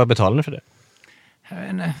 Vad betalar ni för det?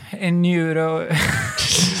 En euro.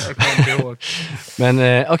 Jag kommer inte ihåg.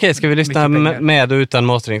 Men okej, ska vi lyssna med och utan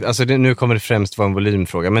mastering? Alltså nu kommer det främst vara en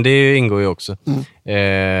volymfråga, men det ingår ju också.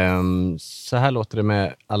 Så här låter det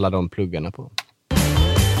med alla de pluggarna på.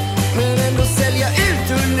 Men ändå sälja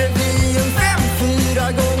ut Ullevi 5-4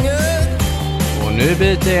 gånger. Och nu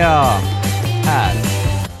byter jag här.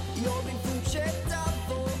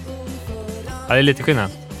 Ja, det är lite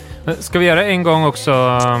skillnad. Ska vi göra en gång också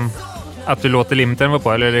att du låter limiten vara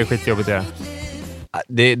på, eller är det skitjobbigt det?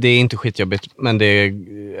 Det är inte skitjobbigt, men det är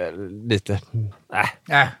lite...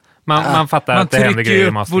 Man fattar att det händer grejer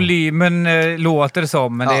i mastering. Volymen låter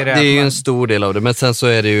som, men det är ju en stor del av det. Men sen så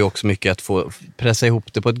är det ju också mycket att få pressa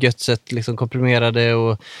ihop det på ett gött sätt, liksom komprimera det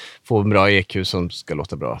och få en bra EQ som ska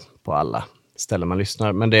låta bra på alla ställen man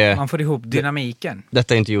lyssnar. Men man får ihop dynamiken.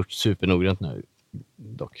 Detta är inte gjort supernoggrant nu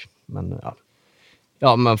dock. Men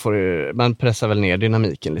man pressar väl ner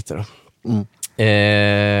dynamiken lite då.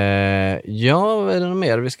 Är det något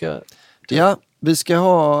mer vi ska... Ja, vi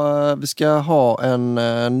ska ha en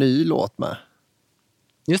ny låt med.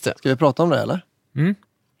 Just det. Ska vi prata om det, eller?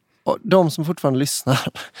 Och de som fortfarande lyssnar,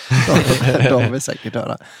 de vill säkert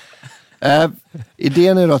höra.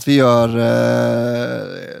 Idén är då att vi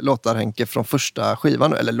gör låtar, Henke, från första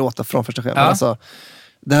skivan. Eller låtar från första skivan. Alltså,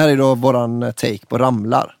 Det här är då våran take på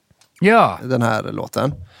Ramlar. Ja. Den här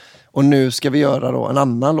låten. Och nu ska vi göra då en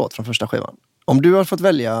annan låt från första skivan. Om du har fått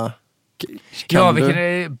välja... Ja, vilken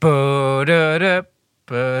är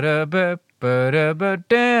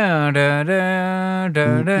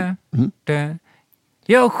det?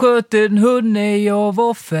 Jag sköt en hund när jag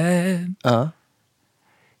var 5. Ja.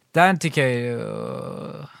 Den tycker jag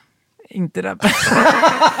inte den.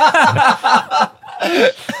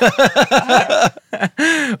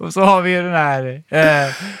 Och så har vi ju den här.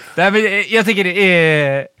 Jag tycker det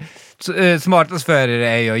är smartast för er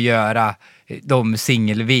är ju att göra de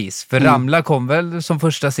singelvis. För Ramla kom väl som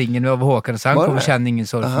första singeln av Håkan och sen kom Känn ingen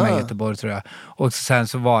sorg för mig i Göteborg, tror jag. Och sen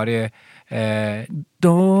så var det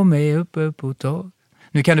de är uppe på tåg.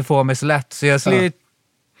 Nu kan du få mig så lätt. Så jag skulle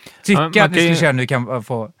tycka att ni skulle känna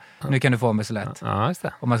nu kan du få mig så lätt. Ja, just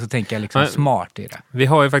det. Om man ska tänka liksom smart i det. Vi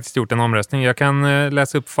har ju faktiskt gjort en omröstning. Jag kan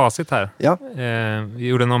läsa upp facit här. Ja. Vi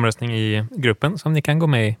gjorde en omröstning i gruppen som ni kan gå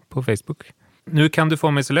med i på Facebook. Nu kan du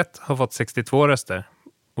få mig så lätt har fått 62 röster.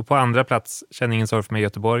 Och på andra plats Känn ingen sorg för mig i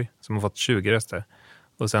Göteborg som har fått 20 röster.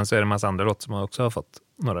 Och sen så är det en massa andra låtar som också har fått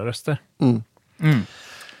några röster.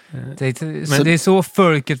 Det är så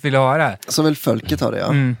folket vill ha det. Så vill folket ha det,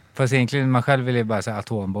 ja. Fast egentligen man själv vill ju bara säga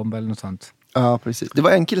atombomb eller något sånt. Ja, precis. Det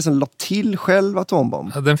var en kille som la till själv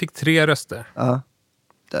atombomb. Ja, den fick 3 röster. Ja,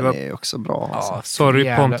 den är också bra. Alltså. Ja,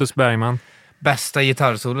 sorry Pontus Bergman. Bästa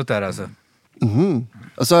gitarrsolot där alltså.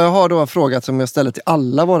 Och så jag har då en fråga som jag ställer till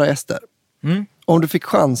alla våra gäster. Om du fick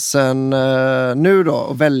chansen nu då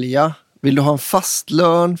att välja, vill du ha en fast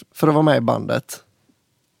lön för att vara med i bandet?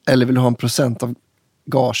 Eller vill du ha en procent av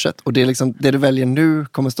gaget? Och det är liksom, det du väljer nu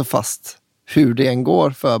kommer stå fast hur det än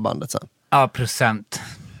går för bandet sen. Ja, procent.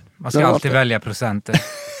 Man ska alltid välja procenter.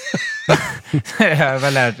 Jag har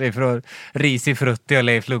väl lärt dig från Risi Frutti och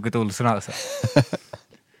Leif Luget Olsson alltså.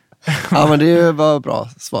 Ja, men det var bra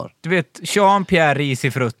svar. Du vet, Jean-Pierre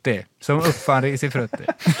Risi Frutti som uppfann Risi Frutti.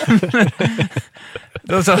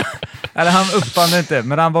 Eller han uppfann det inte,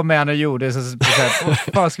 men han var med och gjorde så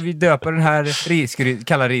fan ska vi döpa den här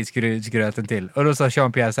kalla risgryten till? Och då sa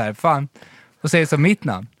Jean-Pierre så här, fan, och säger så mitt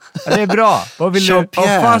namn. Ja, det är bra. Vad vill du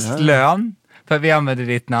ha fast lön? För vi använder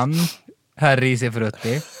ditt namn, herr Risi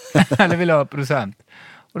Frutti. Eller vill du ha procent?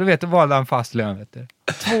 Och du vet, då valde han fast lön, vet du.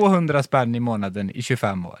 200 spänn i månaden i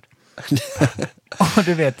 25 år. Och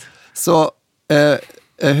du vet. Så,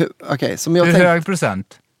 okej. Som jag hur hög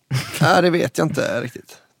procent? Nej, det vet jag inte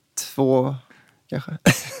riktigt. 2, kanske.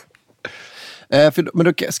 Men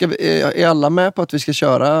då ska vi, är alla med på att vi ska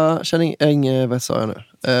köra vad sa jag nu?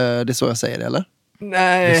 Det är så jag säger det, eller?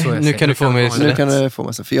 Nej, nu kan du få mig så lätt. Nu kan du få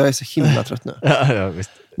mig så, för jag är så himla trött nu. Ja,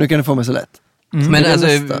 visst. Nu kan du få mig så lätt. Men alltså,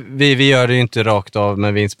 vi gör det ju inte rakt av,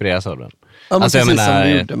 men vi inspireras av den. Ja, men alltså, jag menar, som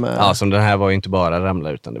vi gjorde med... Ja, som den här var ju inte bara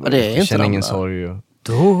Ramla, utan det var Känn ingen sorg. Och...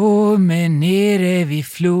 De är nere vid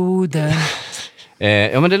floden.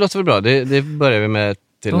 Ja, men det låter väl bra. Det börjar vi med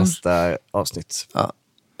till nästa avsnitt. Ja.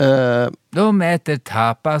 De äter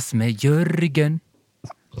tapas med Jörgen.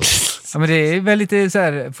 Ja, men det är väl lite så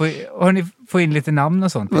här, har ni få in lite namn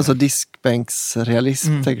och sånt? Alltså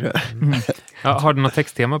diskbänksrealism, tänker du? Ja, har du något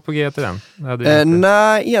texttema på G till den?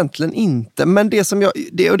 Nej, egentligen inte. Men det som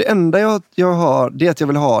det enda jag har, det är att jag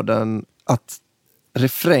vill ha den, att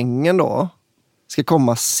refrängen då ska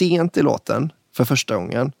komma sent i låten för första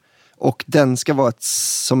gången. Och den ska vara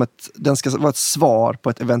ett svar på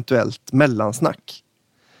ett eventuellt mellansnack.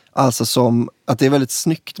 Alltså som att det är väldigt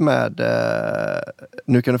snyggt med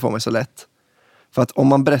Nu kan du få mig så lätt. För att om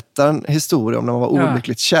man berättar en historia om när man var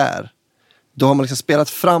olyckligt kär, då har man liksom spelat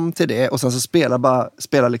fram till det och sen så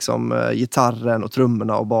spelar liksom gitarren och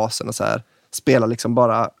trummorna och basen och så här. Spelar liksom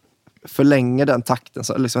bara, förlänger den takten,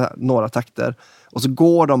 så liksom här, några takter. Och så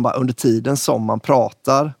går de bara under tiden som man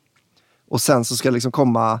pratar. Och sen så ska det liksom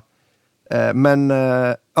komma ja men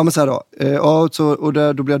så här då.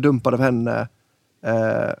 Då blev jag dumpad av henne.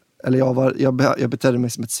 Eller jag betedde mig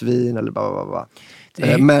som ett svin eller bara.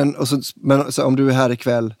 Men så om du är här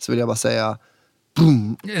ikväll så vill jag bara säga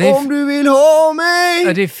boom, om du vill ha mig.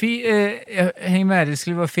 Ja, jag hänger med, det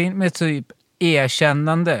skulle vara fint med typ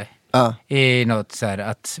erkännande i något så här,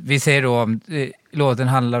 att vi säger då om låten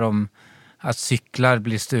handlar om att cyklar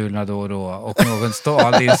blir stulna då och då och någon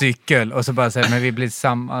stal din cykel och så bara säger men vi blir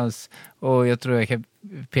tillsammans och jag tror jag kan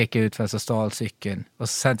peka ut för att jag stal cykeln och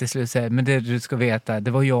sen till slut säger men det du ska veta,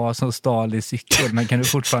 det var jag som stal din cykel, men kan du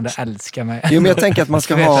fortfarande älska mig? Jo, men jag tänker att man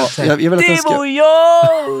ska ha var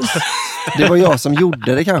jag! Det var jag som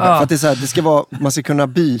gjorde det kanske, för att det är så här, det ska vara, man ska kunna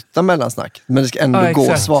byta mellansnack, men det ska ändå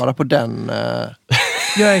gå att svara på den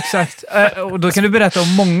Ja, exakt. Och då kan du berätta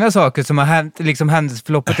om många saker som har hänt, liksom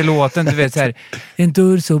händelseförloppet i låten. Du vet så här, en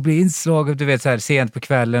dörr så blir inslaget, du vet så här, sent på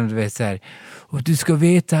kvällen, du vet så här. Och du ska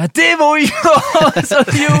veta att det var jag som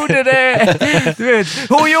gjorde det. Du vet,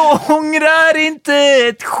 och jag ångrar inte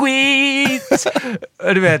ett skit.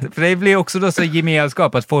 Du vet, för det blir också då så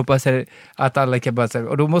gemenskap att folk bara säger att alla kan bara säga,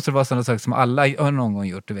 och då måste det vara sådana saker som alla har någon gång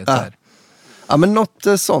gjort, du vet så här. Ja, men något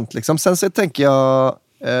sånt liksom. Sen så tänker jag...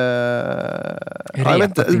 jag vet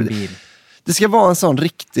inte, det ska vara en sån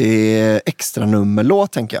riktig extra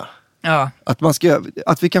nummerlåt, tänker jag. Ja.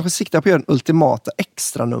 Att vi kanske siktar på att göra den ultimata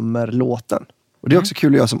extra nummerlåten. Och det är också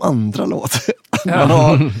kul att göra som andra låt. Man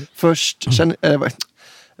har först...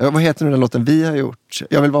 vad heter nu den låten vi har gjort?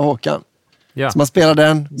 Jag vill vara Håkan. Ja. Så man spelar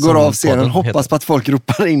den, går av scenen, hoppas på att folk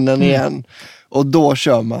ropar in den igen. Och då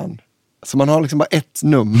kör man. Så man har liksom bara ett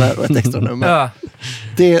nummer och ett extra nummer.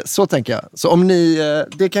 Ja. Så tänker jag. Så om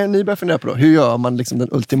det kan ni börja fundera på då. Hur gör man liksom den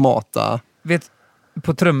ultimata... Vet,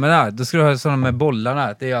 på trummorna, då ska du ha sådana med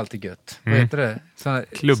bollarna. Det är ju alltid gött. Vad heter det? Såna,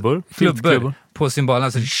 klubbor på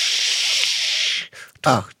cymbalerna. Så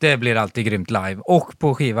det blir alltid grymt live. Och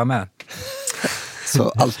på skiva med. Så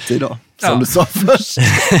alltid då. Som du sa först.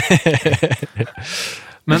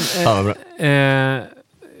 Men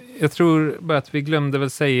jag tror bara att vi glömde väl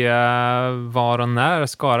säga var och när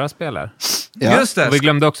Skara spelar. Ja. Just det. Och vi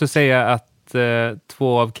glömde också säga att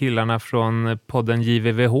 2 av killarna från podden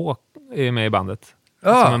JVVH är med i bandet.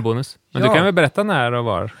 Som en bonus. Men du kan väl berätta när och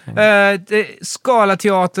var?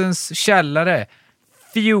 Skalateaterns källare.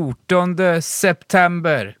 14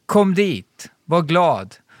 september. Kom dit. Var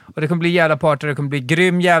glad. Och det kommer bli jävla party. Det kommer bli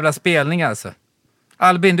grym jävla spelning alltså.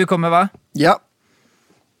 Albin, du kommer va? Ja.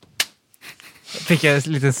 Fick jag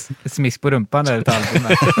lite smisk på rumpan där ett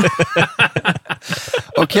album.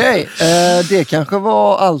 Okej, det kanske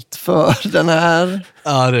var allt för den här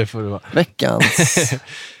det får det vara. Veckans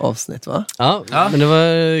avsnitt, va? Ja, men det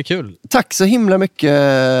var kul. Tack så himla mycket,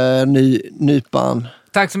 Nypan.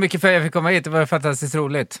 Tack så mycket för att jag fick komma hit, det var fantastiskt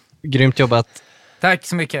roligt. Grymt jobbat. Tack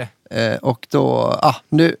så mycket. Och då,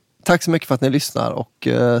 tack så mycket för att ni lyssnar och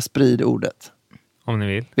sprid ordet. Om ni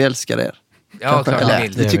vill. Vi älskar er. Ja, klart eller,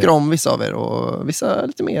 vi tycker om vissa av er och vissa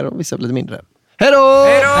lite mer och vissa lite mindre. Hej då!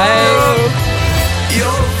 Hej då!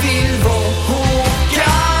 Jag vill vara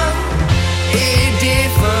Håkan. Är det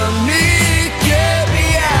för mycket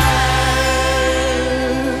begär?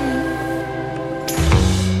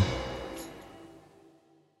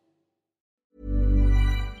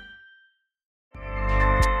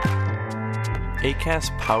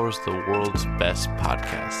 Acast powers the world's best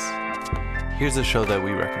podcasts. Here's a show that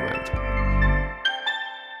we recommend.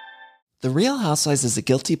 The Real Housewives is a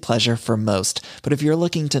guilty pleasure for most, but if you're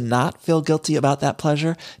looking to not feel guilty about that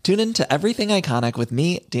pleasure, tune in to Everything Iconic with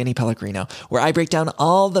me, Danny Pellegrino, where I break down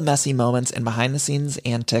all the messy moments and behind-the-scenes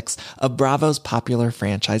antics of Bravo's popular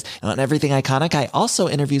franchise. And on Everything Iconic, I also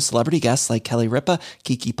interview celebrity guests like Kelly Ripa,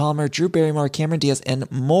 Keke Palmer, Drew Barrymore, Cameron Diaz, and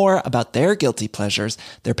more about their guilty pleasures,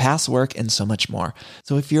 their past work, and so much more.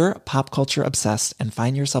 So if you're pop culture obsessed and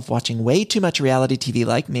find yourself watching way too much reality TV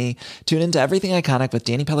like me, tune in to Everything Iconic with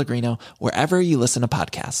Danny Pellegrino, wherever you listen to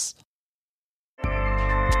podcasts.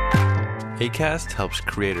 Acast helps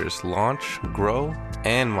creators launch, grow,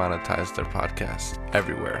 and monetize their podcasts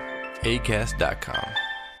everywhere. Acast.com.